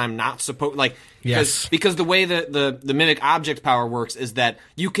rooms that I'm not supposed... Like, because the way the mimic object power works is that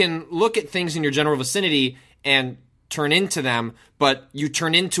you can look at things in your general vicinity and turn into them, but you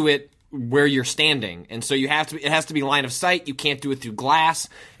turn into it where you're standing. And so it has to be line of sight. You can't do it through glass.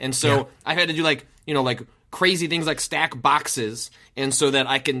 And so I've had to do, like, crazy things like stack boxes, and so that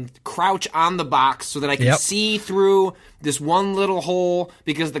I can crouch on the box so that I can see through this one little hole,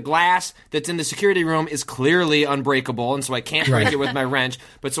 because the glass that's in the security room is clearly unbreakable, and so I can't break it with my wrench.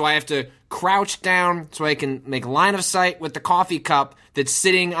 But so I have to crouch down so I can make line of sight with the coffee cup that's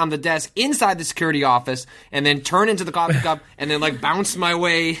sitting on the desk inside the security office, and then turn into the coffee cup, and then like bounce my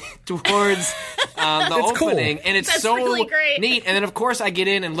way towards the opening. Cool. And it's That's so really great. neat. And then of course I get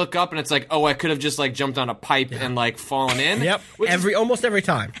in and look up, and it's like, oh, I could have just like jumped on a pipe and like fallen in. Yep, almost every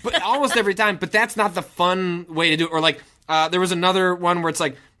time. But almost every time. But that's not the fun way to do it. Or like there was another one where it's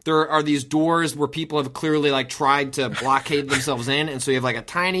like, there are these doors where people have clearly like tried to blockade themselves in, and so you have like a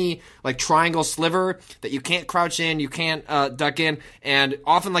tiny like triangle sliver that you can't crouch in, you can't duck in, and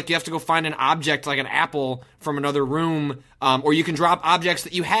often like you have to go find an object like an apple from another room, or you can drop objects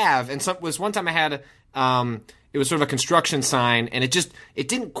that you have. And was one time I had it was sort of a construction sign, and it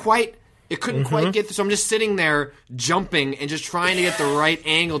couldn't quite get through. So I'm just sitting there jumping and just trying to get the right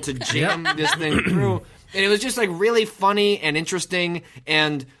angle to jam this thing through. And it was just like really funny and interesting.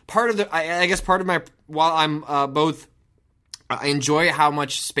 And part of while I'm I enjoy how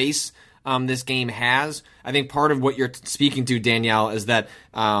much space this game has, I think part of what you're speaking to, Danielle, is that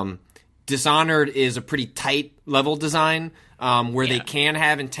Dishonored is a pretty tight level design where they can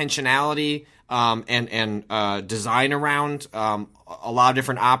have intentionality and design around a lot of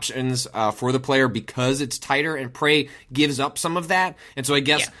different options for the player because it's tighter, and Prey gives up some of that. And so I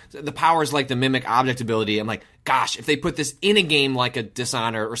guess the powers like the mimic object ability, I'm like, gosh, if they put this in a game like a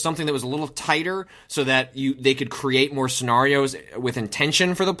Dishonored or something that was a little tighter so that they could create more scenarios with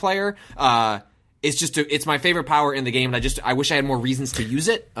intention for the player, it's my favorite power in the game, and I wish I had more reasons to use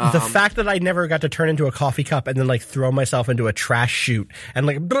it. The fact that I never got to turn into a coffee cup and then like throw myself into a trash chute and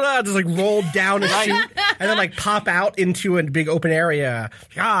like just like roll down a chute and then like pop out into a big open area.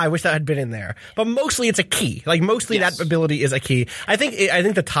 I wish that had been in there. But mostly it's a key. Like mostly that ability is a key. I think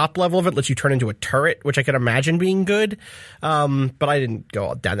the top level of it lets you turn into a turret, which I could imagine being good. But I didn't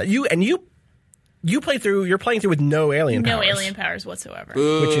go down that. You're playing through with no alien powers. No alien powers whatsoever.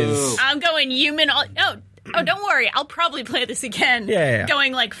 Ooh. Which is... I'm going human... Oh, don't worry. I'll probably play this again. Yeah.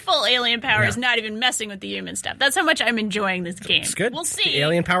 Going like full alien powers, not even messing with the human stuff. That's how much I'm enjoying this game. It's good. We'll see. The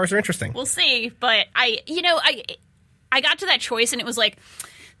alien powers are interesting. We'll see. But I got to that choice, and it was like,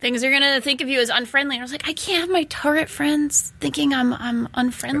 things are going to think of you as unfriendly. And I was like, I can't have my turret friends thinking I'm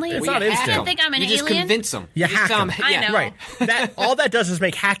unfriendly. It's not instant. I can't think I'm an you just alien. convince them. You hack them. I know. Right. All that does is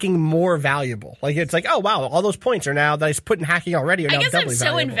make hacking more valuable. Like, it's like, oh, wow, all those points are now that I put in hacking already are now doubly valuable. I guess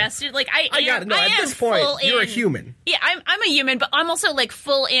I'm so invested. Like, at this point, you're a human. Yeah, I'm a human, but I'm also, like,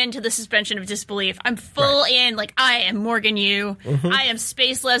 full into the suspension of disbelief. I'm full in, like, I am Morgan Yu. I am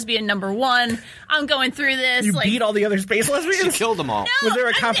space lesbian number 1. I'm going through this. You beat all the other space lesbians? You killed them all. No, Was there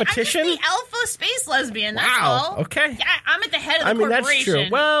a competition? I'm the alpha space lesbian, that's Wow, all. okay. Yeah, I'm at the head of the corporation. That's true.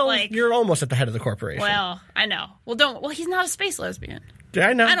 Well, like, you're almost at the head of the corporation. Well, I know. Well, he's not a space lesbian. Yeah,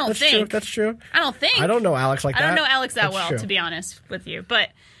 I know. I don't that's think. True. That's true. I don't think. I don't know Alex like that. I don't know Alex that That's well, true. to be honest with you. But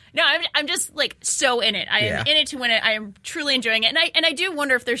no, I'm just like so in it. I am in it to win it. I am truly enjoying it, and I do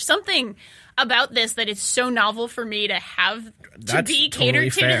wonder if there's something about this that is so novel for me to have to be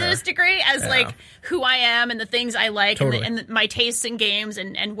catered to this degree as like who I am and the things I like and my tastes in games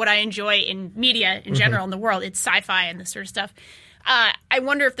and what I enjoy in media in general in the world. It's sci-fi and this sort of stuff. I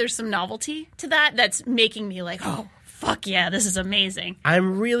wonder if there's some novelty to that that's making me like, oh, fuck yeah, this is amazing.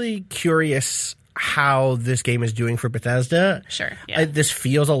 I'm really curious how this game is doing for Bethesda. Sure, yeah. This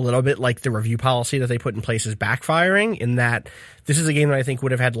feels a little bit like the review policy that they put in place is backfiring, in that this is a game that I think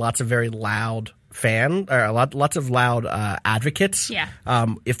would have had lots of very loud lots of loud advocates. Yeah.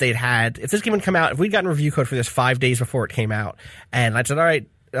 If this game had come out, if we'd gotten review code for this 5 days before it came out, and I said, all right,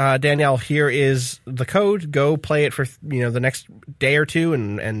 Danielle, here is the code. Go play it for the next day or two,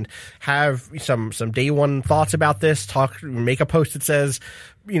 and have some day one thoughts about this. Make a post that says,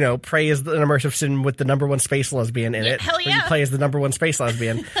 Prey is an immersive sim with the number 1 space lesbian in it. Hell yeah. You play as the number 1 space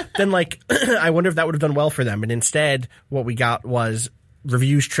lesbian. Then, I wonder if that would have done well for them. And instead, what we got was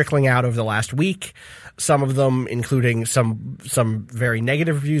reviews trickling out over the last week. Some of them including some very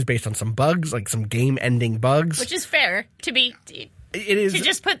negative reviews based on some bugs, like some game-ending bugs. Which is fair to be. It is to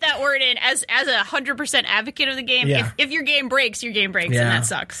just put that word in as a 100% advocate of the game. Yeah. If your game breaks, your game breaks, and that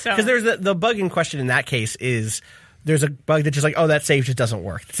sucks. Because there's the bug in question in that case is there's a bug that just like, oh, that save just doesn't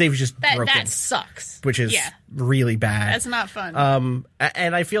work. The save is just broken. That sucks. Which is really bad. That's not fun.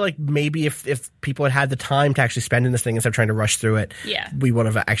 And I feel like maybe if people had the time to actually spend in this thing instead of trying to rush through it, we would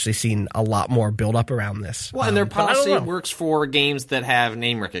have actually seen a lot more build up around this. Well, and their policy works for games that have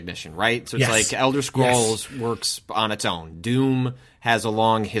name recognition, right? So it's like Elder Scrolls works on its own. Doom has a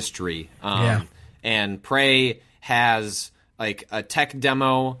long history. And Prey has like a tech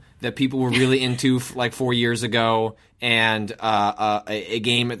demo that people were really into like 4 years ago, and a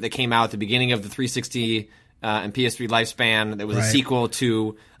game that came out at the beginning of the 360 and PS3 lifespan. That was a sequel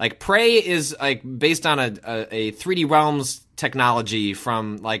to like Prey is like based on a 3D Realms technology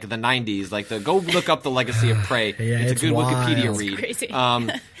from like the 90s. Like go look up the legacy of Prey. It's a good wild. Wikipedia read. Crazy.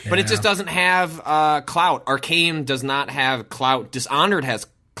 But it just doesn't have clout. Arcane does not have clout. Dishonored has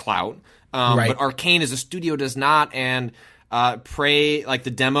clout. But Arcane as a studio does not, and Prey, like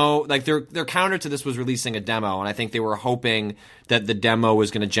the demo, like their counter to this was releasing a demo, and I think they were hoping that the demo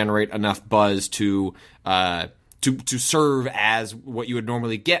was going to generate enough buzz to serve as what you would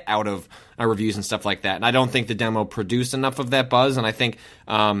normally get out of reviews and stuff like that. And I don't think the demo produced enough of that buzz, and I think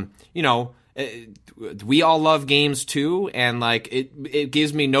we all love games too, and like it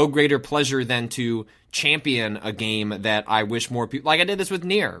gives me no greater pleasure than to champion a game that I wish more people, like I did this with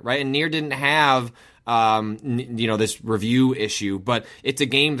Nier, right? And Nier didn't have this review issue, but it's a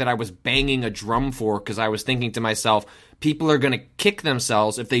game that I was banging a drum for because I was thinking to myself, people are going to kick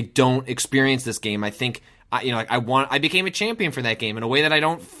themselves if they don't experience this game. I think I became a champion for that game in a way that I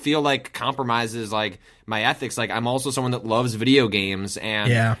don't feel like compromises like my ethics. Like I'm also someone that loves video games,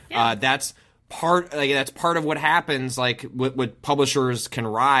 and that's part of what happens. Like what publishers can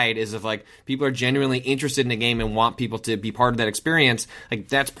ride is if like people are genuinely interested in a game and want people to be part of that experience. Like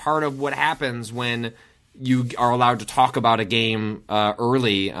that's part of what happens when you are allowed to talk about a game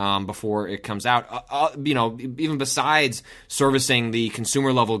early before it comes out. Even besides servicing the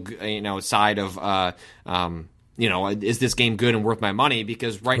consumer level side of is this game good and worth my money?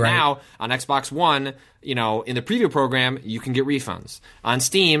 Because right now on Xbox One, in the preview program, you can get refunds. On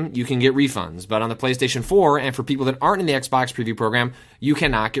Steam, you can get refunds. But on the PlayStation 4, and for people that aren't in the Xbox preview program, you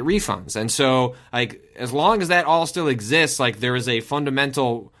cannot get refunds. And so, like, as long as that all still exists, like, there is a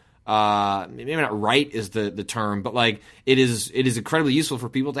fundamental maybe not right is the term, but like it is incredibly useful for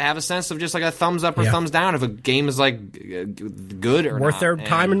people to have a sense of just like a thumbs up or thumbs down if a game is like good or worth not. their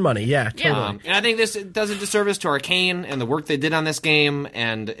time and money. Yeah, totally. And I think this does a disservice to Arcane and the work they did on this game,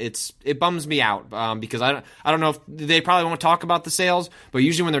 and it bums me out because I don't know if they probably won't talk about the sales, but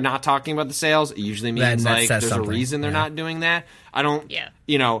usually when they're not talking about the sales, it usually means like there's something. A reason they're not doing that. I don't. Yeah.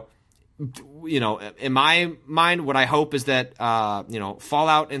 In my mind, what I hope is that,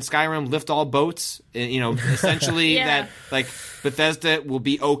 Fallout and Skyrim lift all boats. Essentially that like Bethesda will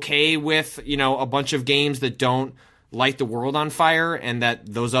be okay with, a bunch of games that don't light the world on fire, and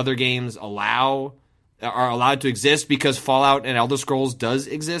that those other games are allowed to exist because Fallout and Elder Scrolls does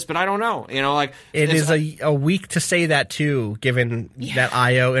exist. But I don't know, it is a week to say that too, given that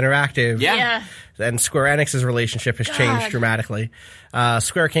IO Interactive. Yeah. And Square Enix's relationship has changed dramatically.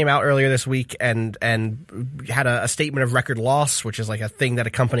 Square came out earlier this week and had a statement of record loss, which is like a thing that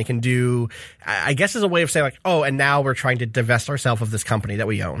a company can do, I guess, is a way of saying like, oh, and now we're trying to divest ourselves of this company that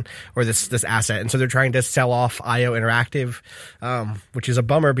we own, or this asset. And so they're trying to sell off IO Interactive, which is a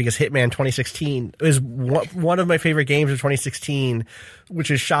bummer because Hitman 2016 is one of my favorite games of 2016, which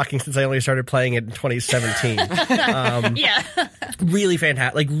is shocking since I only started playing it in 2017. Really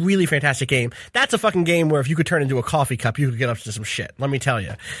fantastic game. That's a fucking game where if you could turn into a coffee cup, you could get up to some shit. Let me tell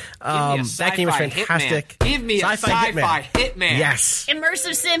you. That game is fantastic. Hitman. Give me a sci-fi Hitman. Yes.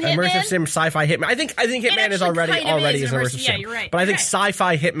 Immersive sim Hitman? Immersive sim sci-fi Hitman. I think Hitman is already is immersive sim. Yeah, you're right. But I think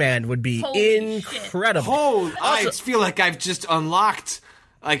sci-fi Hitman would be incredible. I feel like I've just unlocked...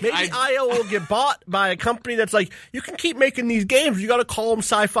 Like maybe IO will get bought by a company that's like, you can keep making these games. You got to call them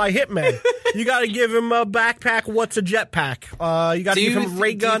Sci-Fi Hitman. You got to give him a backpack. What's a jetpack? You got to give him a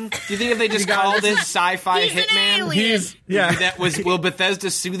ray gun. Do you think if they just called it Sci-Fi Hitman, will Bethesda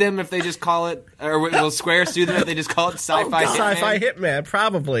sue them if they just call it, or will Square sue them if they just call it Sci-Fi Hitman? Sci-Fi Hitman,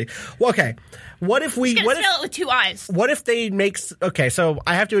 probably. Well, okay. What if we? What if spell it with two eyes? What if they make? Okay, so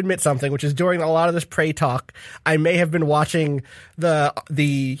I have to admit something, which is during a lot of this Prey talk, I may have been watching the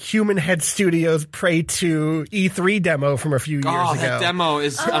Human Head Studios Prey 2 E3 demo from a few years ago. That demo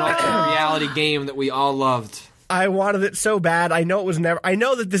is an alternate reality game that we all loved. I wanted it so bad. I know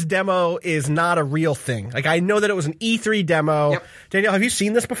that this demo is not a real thing. Like, I know that it was an E3 demo. Yep. Danielle, have you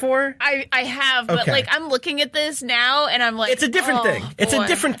seen this before? I have, but like, I'm looking at this now and I'm like, it's a different thing. It's a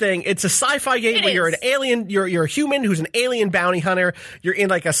different thing. It's a sci-fi game where you're an alien. You're a human who's an alien bounty hunter. You're in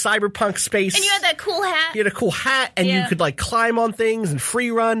like a cyberpunk space. And you had that cool hat. You had a cool hat, and you could like climb on things and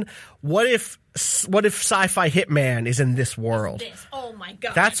free run. What if Sci-Fi Hitman is in this world? Oh my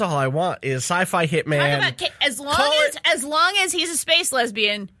god! That's all I want is Sci-Fi Hitman. As long as he's a space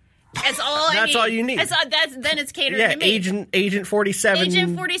lesbian, that's all I need. That's all you need. Then it's catered to me. Agent 47.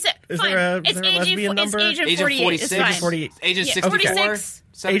 Agent 47. Is fine. there a lesbian number? It's Agent 48. It's fine. 48. Agent 64. 46.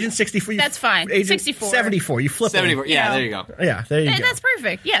 Agent 64. That's fine. Agent 64. 74. You flip 74. it. Yeah, there you go. Yeah, there you go. That's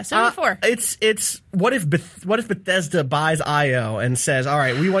perfect. Yeah, 74. It's what if Bethesda buys IO and says, all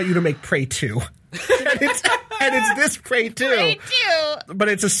right, we want you to make Prey 2. and it's this Prey 2. Prey 2. But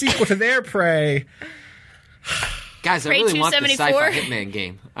it's a sequel to their Prey. Guys, Prey I really want the 274? sci-fi Hitman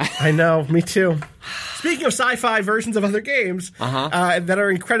game. I know, me too. Speaking of sci-fi versions of other games that are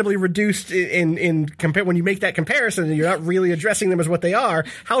incredibly reduced in when you make that comparison, and you're not really addressing them as what they are.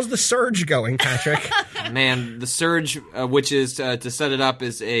 How's The Surge going, Patrick? Man, The Surge, which is to set it up,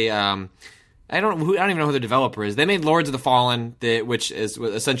 is a I don't even know who the developer is. They made Lords of the Fallen, which is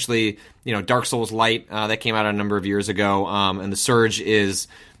essentially Dark Souls Light. That came out a number of years ago, and The Surge is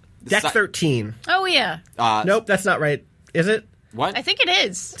Deck 13. Oh yeah. Nope, that's not right. Is it? What? I think it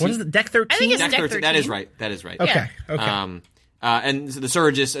is. What is it? Deck 13? I think it's Deck Deck 13. That is right. That is right. Okay. Yeah. Okay. And so The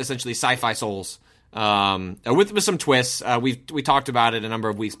Surge is essentially sci-fi Souls, with some twists. We talked about it a number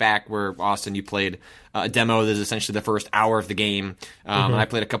of weeks back, where Austin, you played a demo that is essentially the first hour of the game, and I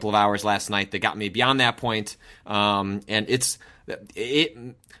played a couple of hours last night that got me beyond that point. And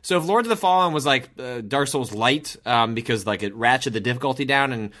so if Lords of the Fallen was like Dark Souls Light, because like it ratcheted the difficulty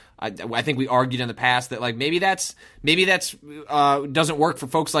down, and I think we argued in the past that like maybe that's doesn't work for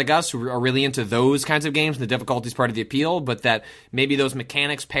folks like us who are really into those kinds of games, and the difficulty is part of the appeal, but that maybe those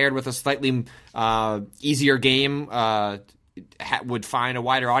mechanics paired with a slightly easier game would find a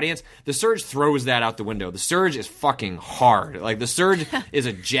wider audience. The Surge throws that out the window. The Surge is fucking hard. Like, the Surge is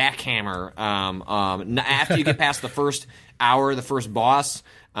a jackhammer. After you get past the first hour, the first boss,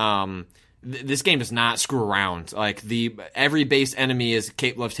 this game does not screw around. Like, every base enemy is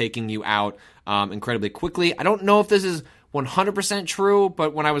capable of taking you out incredibly quickly. I don't know if this is 100% true,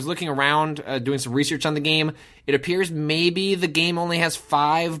 but when I was looking around doing some research on the game, it appears maybe the game only has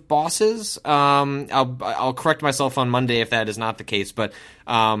 5 bosses. I'll correct myself on Monday if that is not the case, but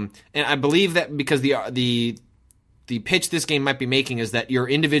and I believe that because the pitch this game might be making is that your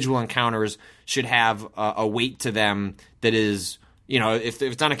individual encounters should have a weight to them that is, if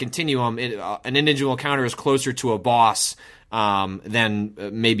it's on a continuum, an individual encounter is closer to a boss than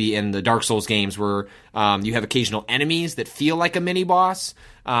maybe in the Dark Souls games, where you have occasional enemies that feel like a mini boss.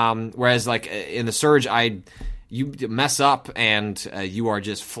 Whereas like in the Surge, you mess up and you are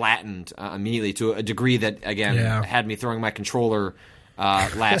just flattened immediately to a degree that again had me throwing my controller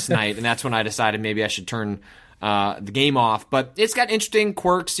last night, and that's when I decided maybe I should turn the game off. But it's got interesting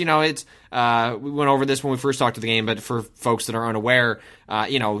quirks. It's we went over this when we first talked to the game, but for folks that are unaware,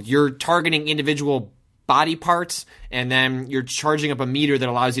 you're targeting individual body parts, and then you're charging up a meter that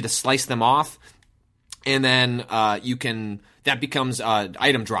allows you to slice them off, and then that becomes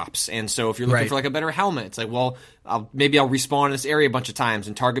item drops. And so if you're looking for like a better helmet, it's like, well, maybe I'll respawn in this area a bunch of times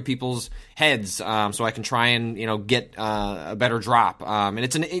and target people's heads, so I can try and get a better drop. And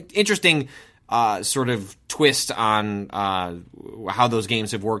it's an interesting sort of twist on how those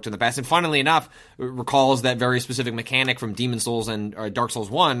games have worked in the past. And funnily enough, it recalls that very specific mechanic from Demon's Souls and Dark Souls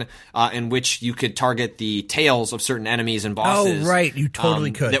 1, in which you could target the tails of certain enemies and bosses. Oh, right. You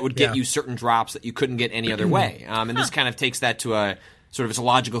totally could. That would get you certain drops that you couldn't get any other way. And this kind of takes that to a sort of its a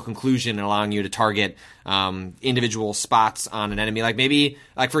logical conclusion, and allowing you to target individual spots on an enemy. Like maybe,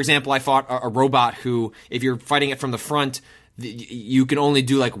 like for example, I fought a robot who, if you're fighting it from the front, you can only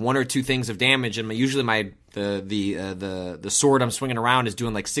do like 1 or 2 things of damage, and usually the sword I'm swinging around is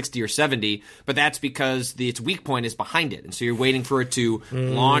doing like 60 or 70, but that's because its weak point is behind it, and so you're waiting for it to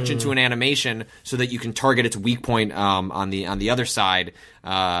launch into an animation so that you can target its weak point on the other side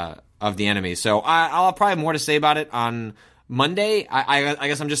of the enemy. So I'll probably have more to say about it on Monday. I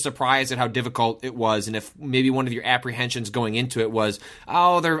guess I'm just surprised at how difficult it was, and if maybe one of your apprehensions going into it was,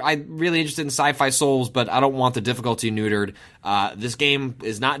 I'm really interested in sci-fi Souls, but I don't want the difficulty neutered. This game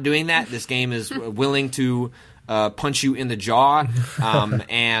is not doing that. This game is willing to punch you in the jaw,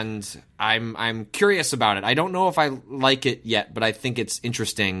 and I'm curious about it. I don't know if I like it yet, but I think it's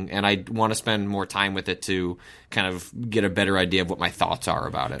interesting, and I want to spend more time with it to kind of get a better idea of what my thoughts are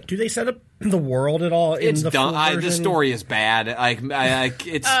about it. Do they set up the world at all? It's done. The story is bad.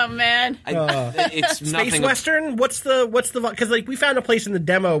 It's oh man, it's Space nothing. Western. What's the? Because like we found a place in the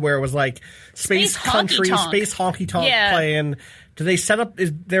demo where it was like Space Country, Space Honky Tonk playing. Do they set up?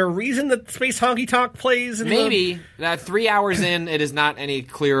 Is there a reason that Space Honky Tonk plays? Maybe 3 hours in, it is not any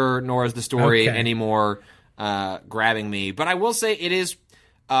clearer, nor is the story any more grabbing me. But I will say it is.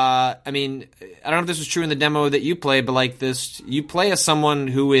 I mean, I don't know if this was true in the demo that you played, but like this, you play as someone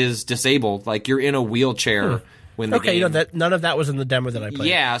who is disabled. Like you're in a wheelchair when the game. that none of that was in the demo that I played.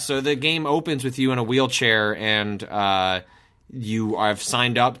 Yeah, so the game opens with you in a wheelchair, and you have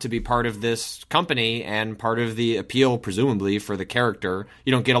signed up to be part of this company, and part of the appeal, presumably, for the character.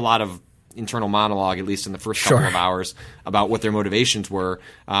 You don't get a lot of internal monologue, at least in the first couple of hours, about what their motivations were,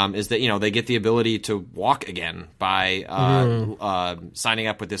 is that they get the ability to walk again by signing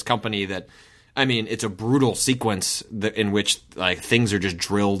up with this company that I mean, it's a brutal sequence in which like things are just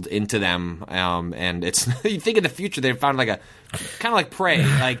drilled into them, and it's you think in the future they found like a kind of like Prey.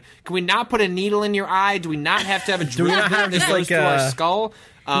 Like, can we not put a needle in your eye? Do we not have to have a drill that goes to our skull?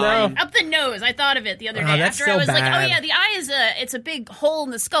 No. Up the nose. I thought of it the other day that's after I was so like, bad. oh yeah, the eye is a big hole in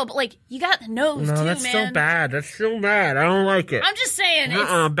the skull, but like you got the nose too, that's man. so bad. That's so bad. I don't like it. I'm just saying.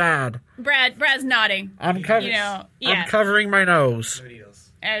 It's, bad. Brad's nodding. I'm covering. Yeah. I'm covering my nose.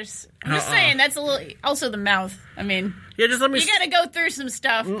 I'm just saying that's a little. Also the mouth. I mean, Yeah, just let me. you got to go through some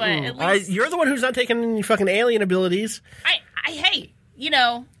stuff, but at least you're the one who's not taking any fucking alien abilities. Hey,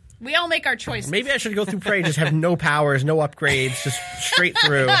 we all make our choices. Maybe I should go through Prey, just have no powers, no upgrades, just straight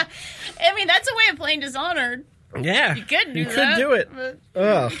through. I mean, that's a way of playing Dishonored. Yeah, You could do you that. could do it.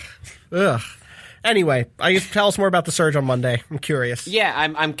 but- Ugh. Anyway, I guess tell us more about the Surge on Monday. I'm curious. Yeah,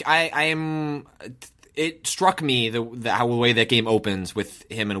 I am. It struck me the way that game opens with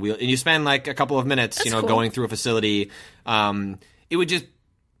him and Wheel, and you spend like a couple of minutes, That's cool. going through a facility. It would just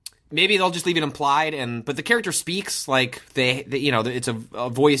maybe they'll just leave it implied, but the character speaks like they it's a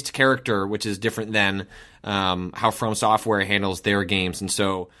voiced character, which is different than how From Software handles their games, and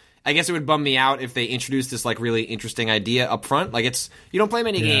so. I guess it would bum me out if they introduced this like really interesting idea up front. Like you don't play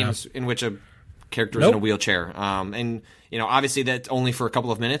many games in which a character is in a wheelchair, and obviously that's only for a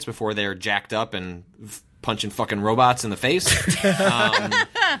couple of minutes before they're jacked up and punching fucking robots in the face.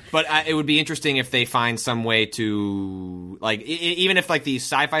 But it would be interesting if they find some way to like, even if like the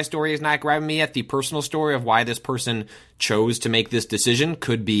sci-fi story is not grabbing me yet, the personal story of why this person chose to make this decision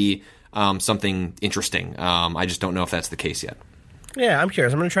could be something interesting. I just don't know if that's the case yet. Yeah, I'm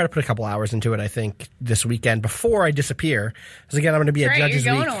curious. I'm going to try to put a couple hours into it, I think, this weekend before I disappear. Because, again, I'm going to be at Judges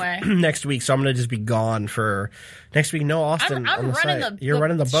you're Week going away. next week, so I'm going to just be gone for next week. No, Austin. I'm on the running site. the You're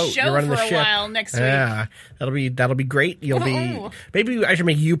running the boat. show You're running for the a ship. while next week. Yeah, that'll be great. You'll be maybe I should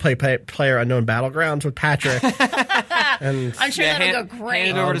make you play Player Unknown Battlegrounds with Patrick. And I'm sure that'll go great.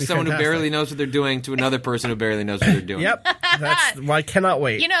 Hand it over to be someone fantastic. who barely knows what they're doing to another person who barely knows what they're doing. Yep, I cannot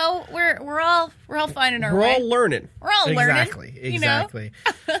wait. We're all finding our We're way. all learning. We're all learning. Exactly.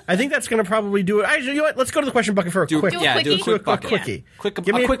 I think that's going to probably do it. Actually, you know what? Let's go to the question bucket for a quick. do a quick bucket. quickie.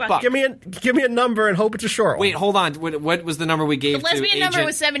 Give me a quick bucket. Give me a number and hope it's a short one. Wait, hold on. What was the number we gave The lesbian to number Agent?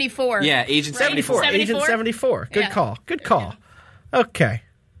 was 74. Yeah, Agent 74. 74. Agent 74. Good Yeah. call. Good call. Okay.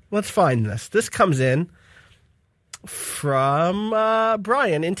 Let's find this. This comes in from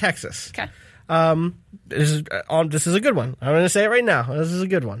Brian in Texas. Okay. This is a good one. I'm going to say it right now. This is a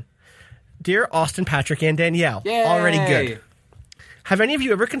good one. Dear Austin, Patrick, and Danielle. Yay. Already good. Have any of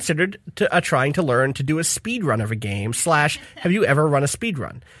you ever considered trying to learn to do a speed run of a game? / have you ever run a speed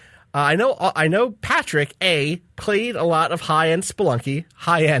run? I know Patrick, A, played a lot of high-end Spelunky,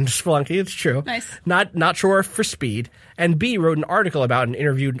 it's true. Nice. Not sure for speed. And B, wrote an article about and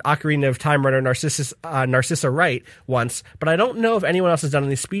interviewed Ocarina of Time runner Narcissa Wright once, but I don't know if anyone else has done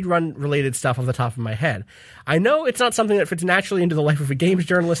any speedrun-related stuff off the top of my head. I know it's not something that fits naturally into the life of a games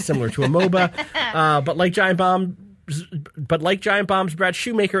journalist, similar to a MOBA, but like Giant Bomb's Brad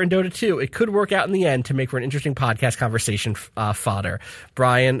Shoemaker in Dota 2, it could work out in the end to make for an interesting podcast conversation fodder.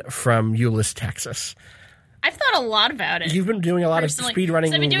 Brian from Euless, Texas. I've thought a lot about it. You've been doing a lot of Personally. speedrunning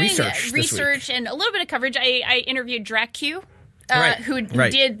So I've been doing research this week. and a little bit of coverage. I interviewed DracQ. Right. Who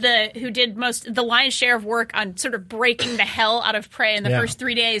Right. did the lion's share of work on sort of breaking the hell out of Prey in the first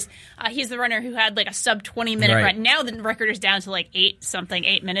 3 days. He's the runner who had like a sub 20-minute Right. run. Now the record is down to like 8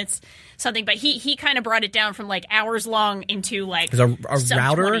 minutes something. But he kind of brought it down from like hours long into like Is a sub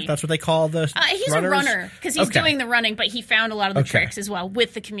router? 20. That's what they call the He's runners? a runner because he's Okay. doing the running, but he found a lot of the Okay. tricks as well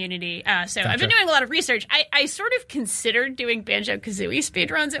with the community. So I've been doing a lot of research. I sort of considered doing Banjo-Kazooie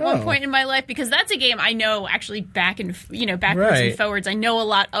speedruns at one point in my life because that's a game I know actually backwards Right. and forwards. I know a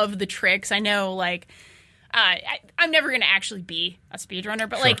lot of the tricks. I know like I'm never going to actually be a speedrunner,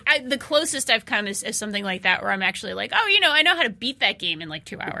 but like the closest I've come is something like that where I'm actually like, I know how to beat that game in like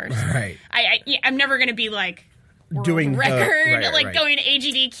 2 hours. Right. I'm never going to be like world Doing the- record, right, like right. going to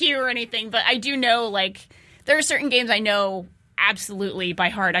AGDQ or anything, but I do know like there are certain games I know absolutely by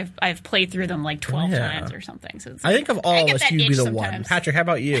heart. I've played through them like 12 times or something. So it's I think of I all get us, that you'd be itch the one. sometimes. Patrick, how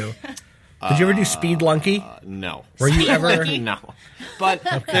about you? Did you ever do Speedlunky? No. Were you ever? No. But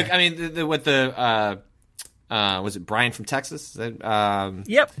I mean, with the was it Brian from Texas? Is that,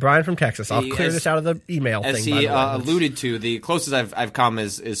 Yep, Brian from Texas. I'll clear as- this out of the email As thing. he by the way. alluded to, the closest I've come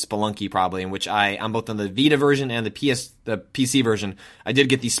is Spelunky, probably, in which I'm both on the Vita version and the PC version. I did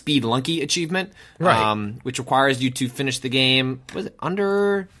get the Speedlunky achievement, Right. which requires you to finish the game. Was it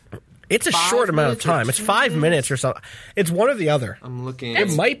under? It's a 5 short amount of minutes or time. It's 2 5 minutes or something. It's one or the other. I'm looking.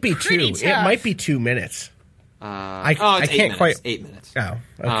 It might be 2. pretty It tough. might be 2 minutes. I it's can't quite 8 minutes. Oh,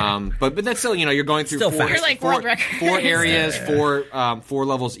 okay. But that's still, you're going through still four, fast. You're like world record. 4 areas, four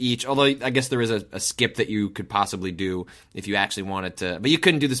levels each. Although I guess there is a skip that you could possibly do if you actually wanted to, but you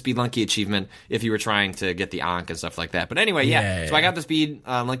couldn't do the Speedlunky achievement if you were trying to get the Ankh and stuff like that. But anyway, so I got the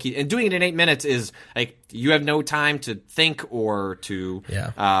Speedlunky, and doing it in 8 minutes is like you have no time to think or to.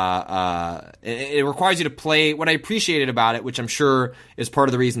 It requires you to play. What I appreciated about it, which I'm sure is part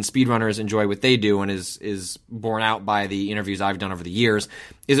of the reason speedrunners enjoy what they do, and is borne out by the interviews I've done over the years,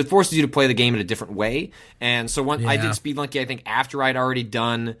 is it forces you to play the game in a different way. And so when I did Speedlunky, I think after I'd already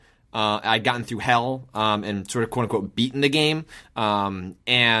done, I'd gotten through hell and sort of quote unquote beaten the game, and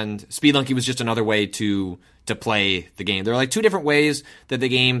Speedlunky was just another way to play the game. There are like 2 different ways that the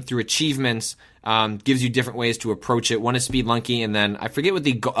game, through achievements, gives you different ways to approach it. One is Speedlunky, and then I forget what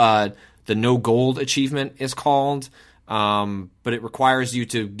the no gold achievement is called. But it requires you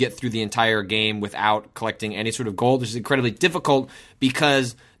to get through the entire game without collecting any sort of gold, which is incredibly difficult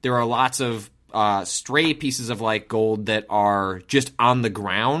because there are lots of stray pieces of like gold that are just on the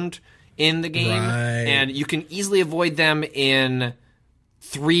ground in the game, and you can easily avoid them in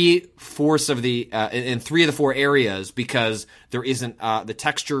 3/4 of the in 3 of the 4 areas because there isn't the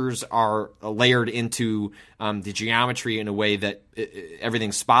textures are layered into the geometry in a way that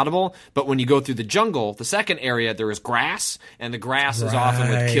everything's spottable. But when you go through the jungle, the second area, there is grass, and the grass is often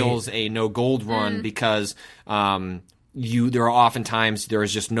what kills a no gold run because there are oftentimes there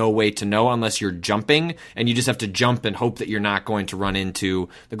is just no way to know unless you're jumping, and you just have to jump and hope that you're not going to run into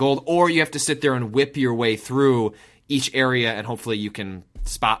the gold, or you have to sit there and whip your way through each area, and hopefully you can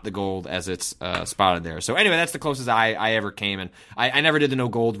spot the gold as it's spotted there. So anyway, that's the closest I ever came, and I never did the no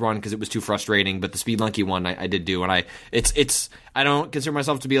gold run because it was too frustrating. But the Speedlunky one I did do, and I don't consider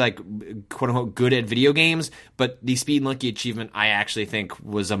myself to be like quote unquote good at video games, but the Speedlunky achievement I actually think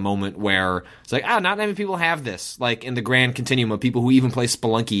was a moment where it's like, not many people have this, like in the grand continuum of people who even play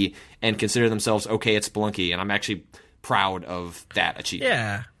Spelunky and consider themselves okay at Spelunky, and I'm actually proud of that achievement.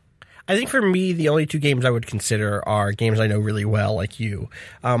 Yeah. I think for me, the only 2 games I would consider are games I know really well, like you,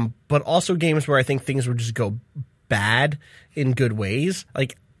 but also games where I think things would just go bad in good ways.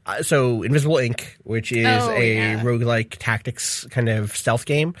 Like, so Invisible Inc., which is a roguelike tactics kind of stealth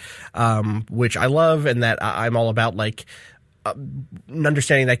game, which I love, and that I'm all about, like,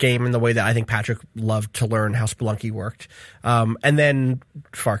 understanding that game in the way that I think Patrick loved to learn how Spelunky worked. And then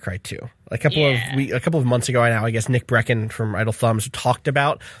Far Cry 2. A couple of months ago now, I guess Nick Brecken from Idle Thumbs talked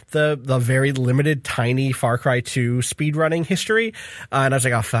about the very limited, tiny Far Cry 2 speedrunning history. And I was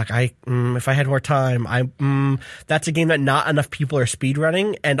like, oh, fuck, if I had more time, that's a game that not enough people are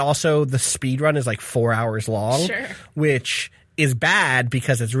speedrunning. And also the speedrun is like 4 hours long, which is bad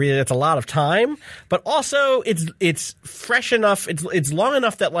because it's a lot of time, but also it's fresh enough. It's long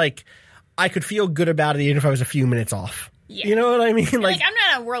enough that like I could feel good about it even if I was a few minutes off. Yeah. You know what I mean? Like I'm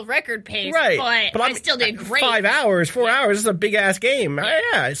not a world record pace, right? But I still did great. 5 hours, 4 hours is a big ass game.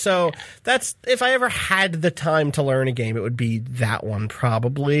 Yeah. So that's, if I ever had the time to learn a game, it would be that one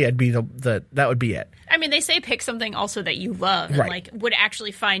probably. I'd be that would be it. I mean, they say pick something also that you love and like would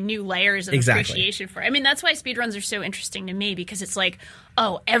actually find new layers of appreciation for. I mean, that's why speedruns are so interesting to me, because it's like,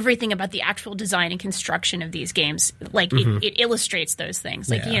 everything about the actual design and construction of these games, like it illustrates those things.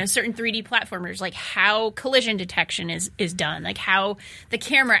 Like, certain 3D platformers, like how collision detection is done, like how the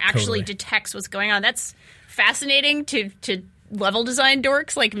camera actually detects what's going on. That's fascinating to level design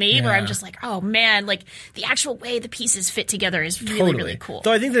dorks like me, where I'm just like, oh man, like the actual way the pieces fit together is really, really cool.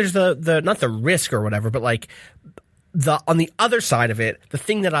 So I think there's the not the risk or whatever, but like on the other side of it, the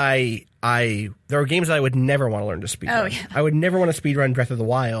thing that there are games that I would never want to learn to speedrun. Oh, yeah. I would never want to speedrun Breath of the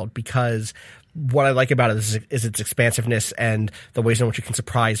Wild, because what I like about it is its expansiveness and the ways in which it can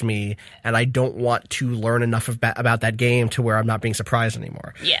surprise me, and I don't want to learn enough about that game to where I'm not being surprised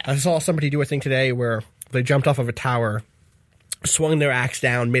anymore. Yeah. I saw somebody do a thing today where they jumped off of a tower, swung their axe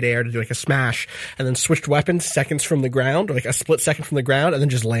down midair to do like a smash, and then switched weapons seconds from the ground, like a split second from the ground, and then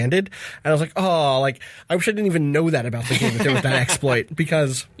just landed. And I was like, I wish I didn't even know that about the game, that there was that exploit,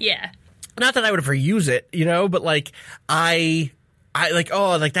 because not that I would ever use it, but like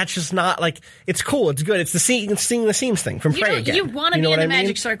that's just not like, it's cool, it's good, it's seeing the seams thing from Prey again. You want to be in the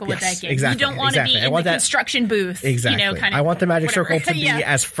magic circle with that game. Exactly, you don't want to be in the construction booth. Exactly. Kind of, I want the magic circle to be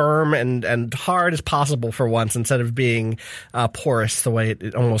as firm and hard as possible for once, instead of being porous the way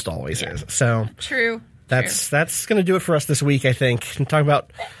it almost always is. So true. That's going to do it for us this week, I think. I'm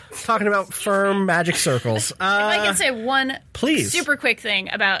talking about firm magic circles. If I could say one please super quick thing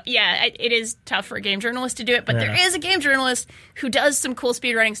about, it is tough for a game journalist to do it, but there is a game journalist who does some cool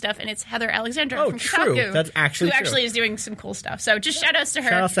speedrunning stuff, and it's Heather Alexandra from Kotaku. That's actually who actually is doing some cool stuff. So just shout outs to her.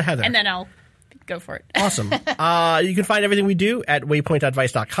 Shout outs to Heather. And then I'll Go for it. Awesome. You can find everything we do at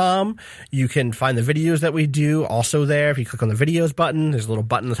waypoint.vice.com. You can find the videos that we do also there. If you click on the videos button, there's a little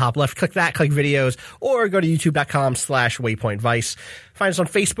button in the top left. Click that, click videos, or go to youtube.com/waypointvice. Find us on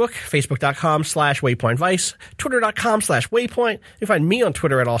Facebook, facebook.com/waypointvice, twitter.com/waypoint. You can find me on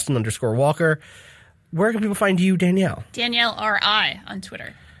Twitter at Austin_Walker. Where can people find you, Danielle? Danielle R.I. on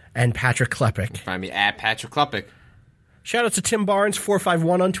Twitter. And Patrick Klepek. Find me at Patrick Klepek. Shout out to Tim Barnes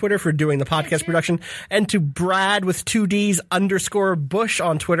 451 on Twitter for doing the podcast production, and to Brad with 2Ds_Bush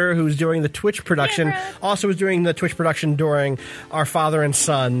on Twitter, who's doing the Twitch production. Yeah, also was doing the Twitch production during our father and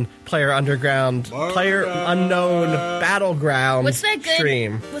son Player Unknown Battleground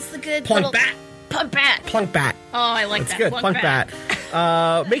stream. What's the good Plunk Bat? Plunk Bat. Plunk Bat. Oh, I like That's that. good. Plunk Bat.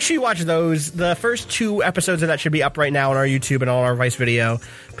 Make sure you watch those. The first 2 episodes of that should be up right now on our YouTube and on our Vice video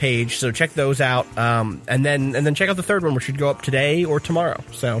page. So check those out. And then check out the third one, which should go up today or tomorrow.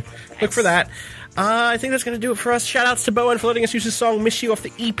 So look for that. I think that's going to do it for us. Shout outs to Bowen for letting us use his song Miss You off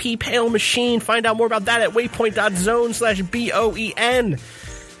the EP Pale Machine. Find out more about that at waypoint.zone/BOEN.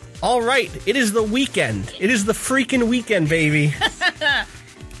 All right. It is the weekend. It is the freaking weekend, baby.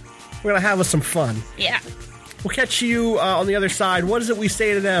 We're going to have us some fun. Yeah. We'll catch you on the other side. What is it we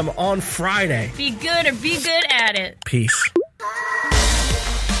say to them on Friday? Be good or be good at it. Peace.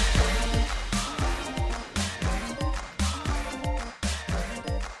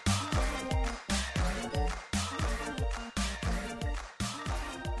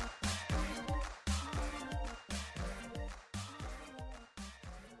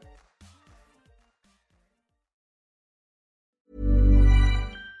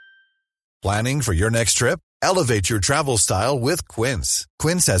 Planning for your next trip? Elevate your travel style with Quince.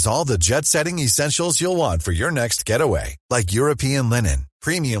 Quince has all the jet-setting essentials you'll want for your next getaway, like European linen,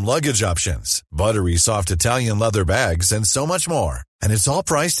 premium luggage options, buttery soft Italian leather bags, and so much more. And it's all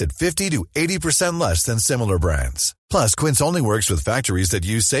priced at 50 to 80% less than similar brands. Plus, Quince only works with factories that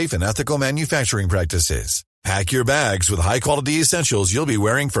use safe and ethical manufacturing practices. Pack your bags with high-quality essentials you'll be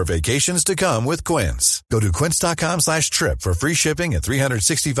wearing for vacations to come with Quince. Go to quince.com/trip for free shipping and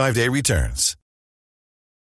 365-day returns.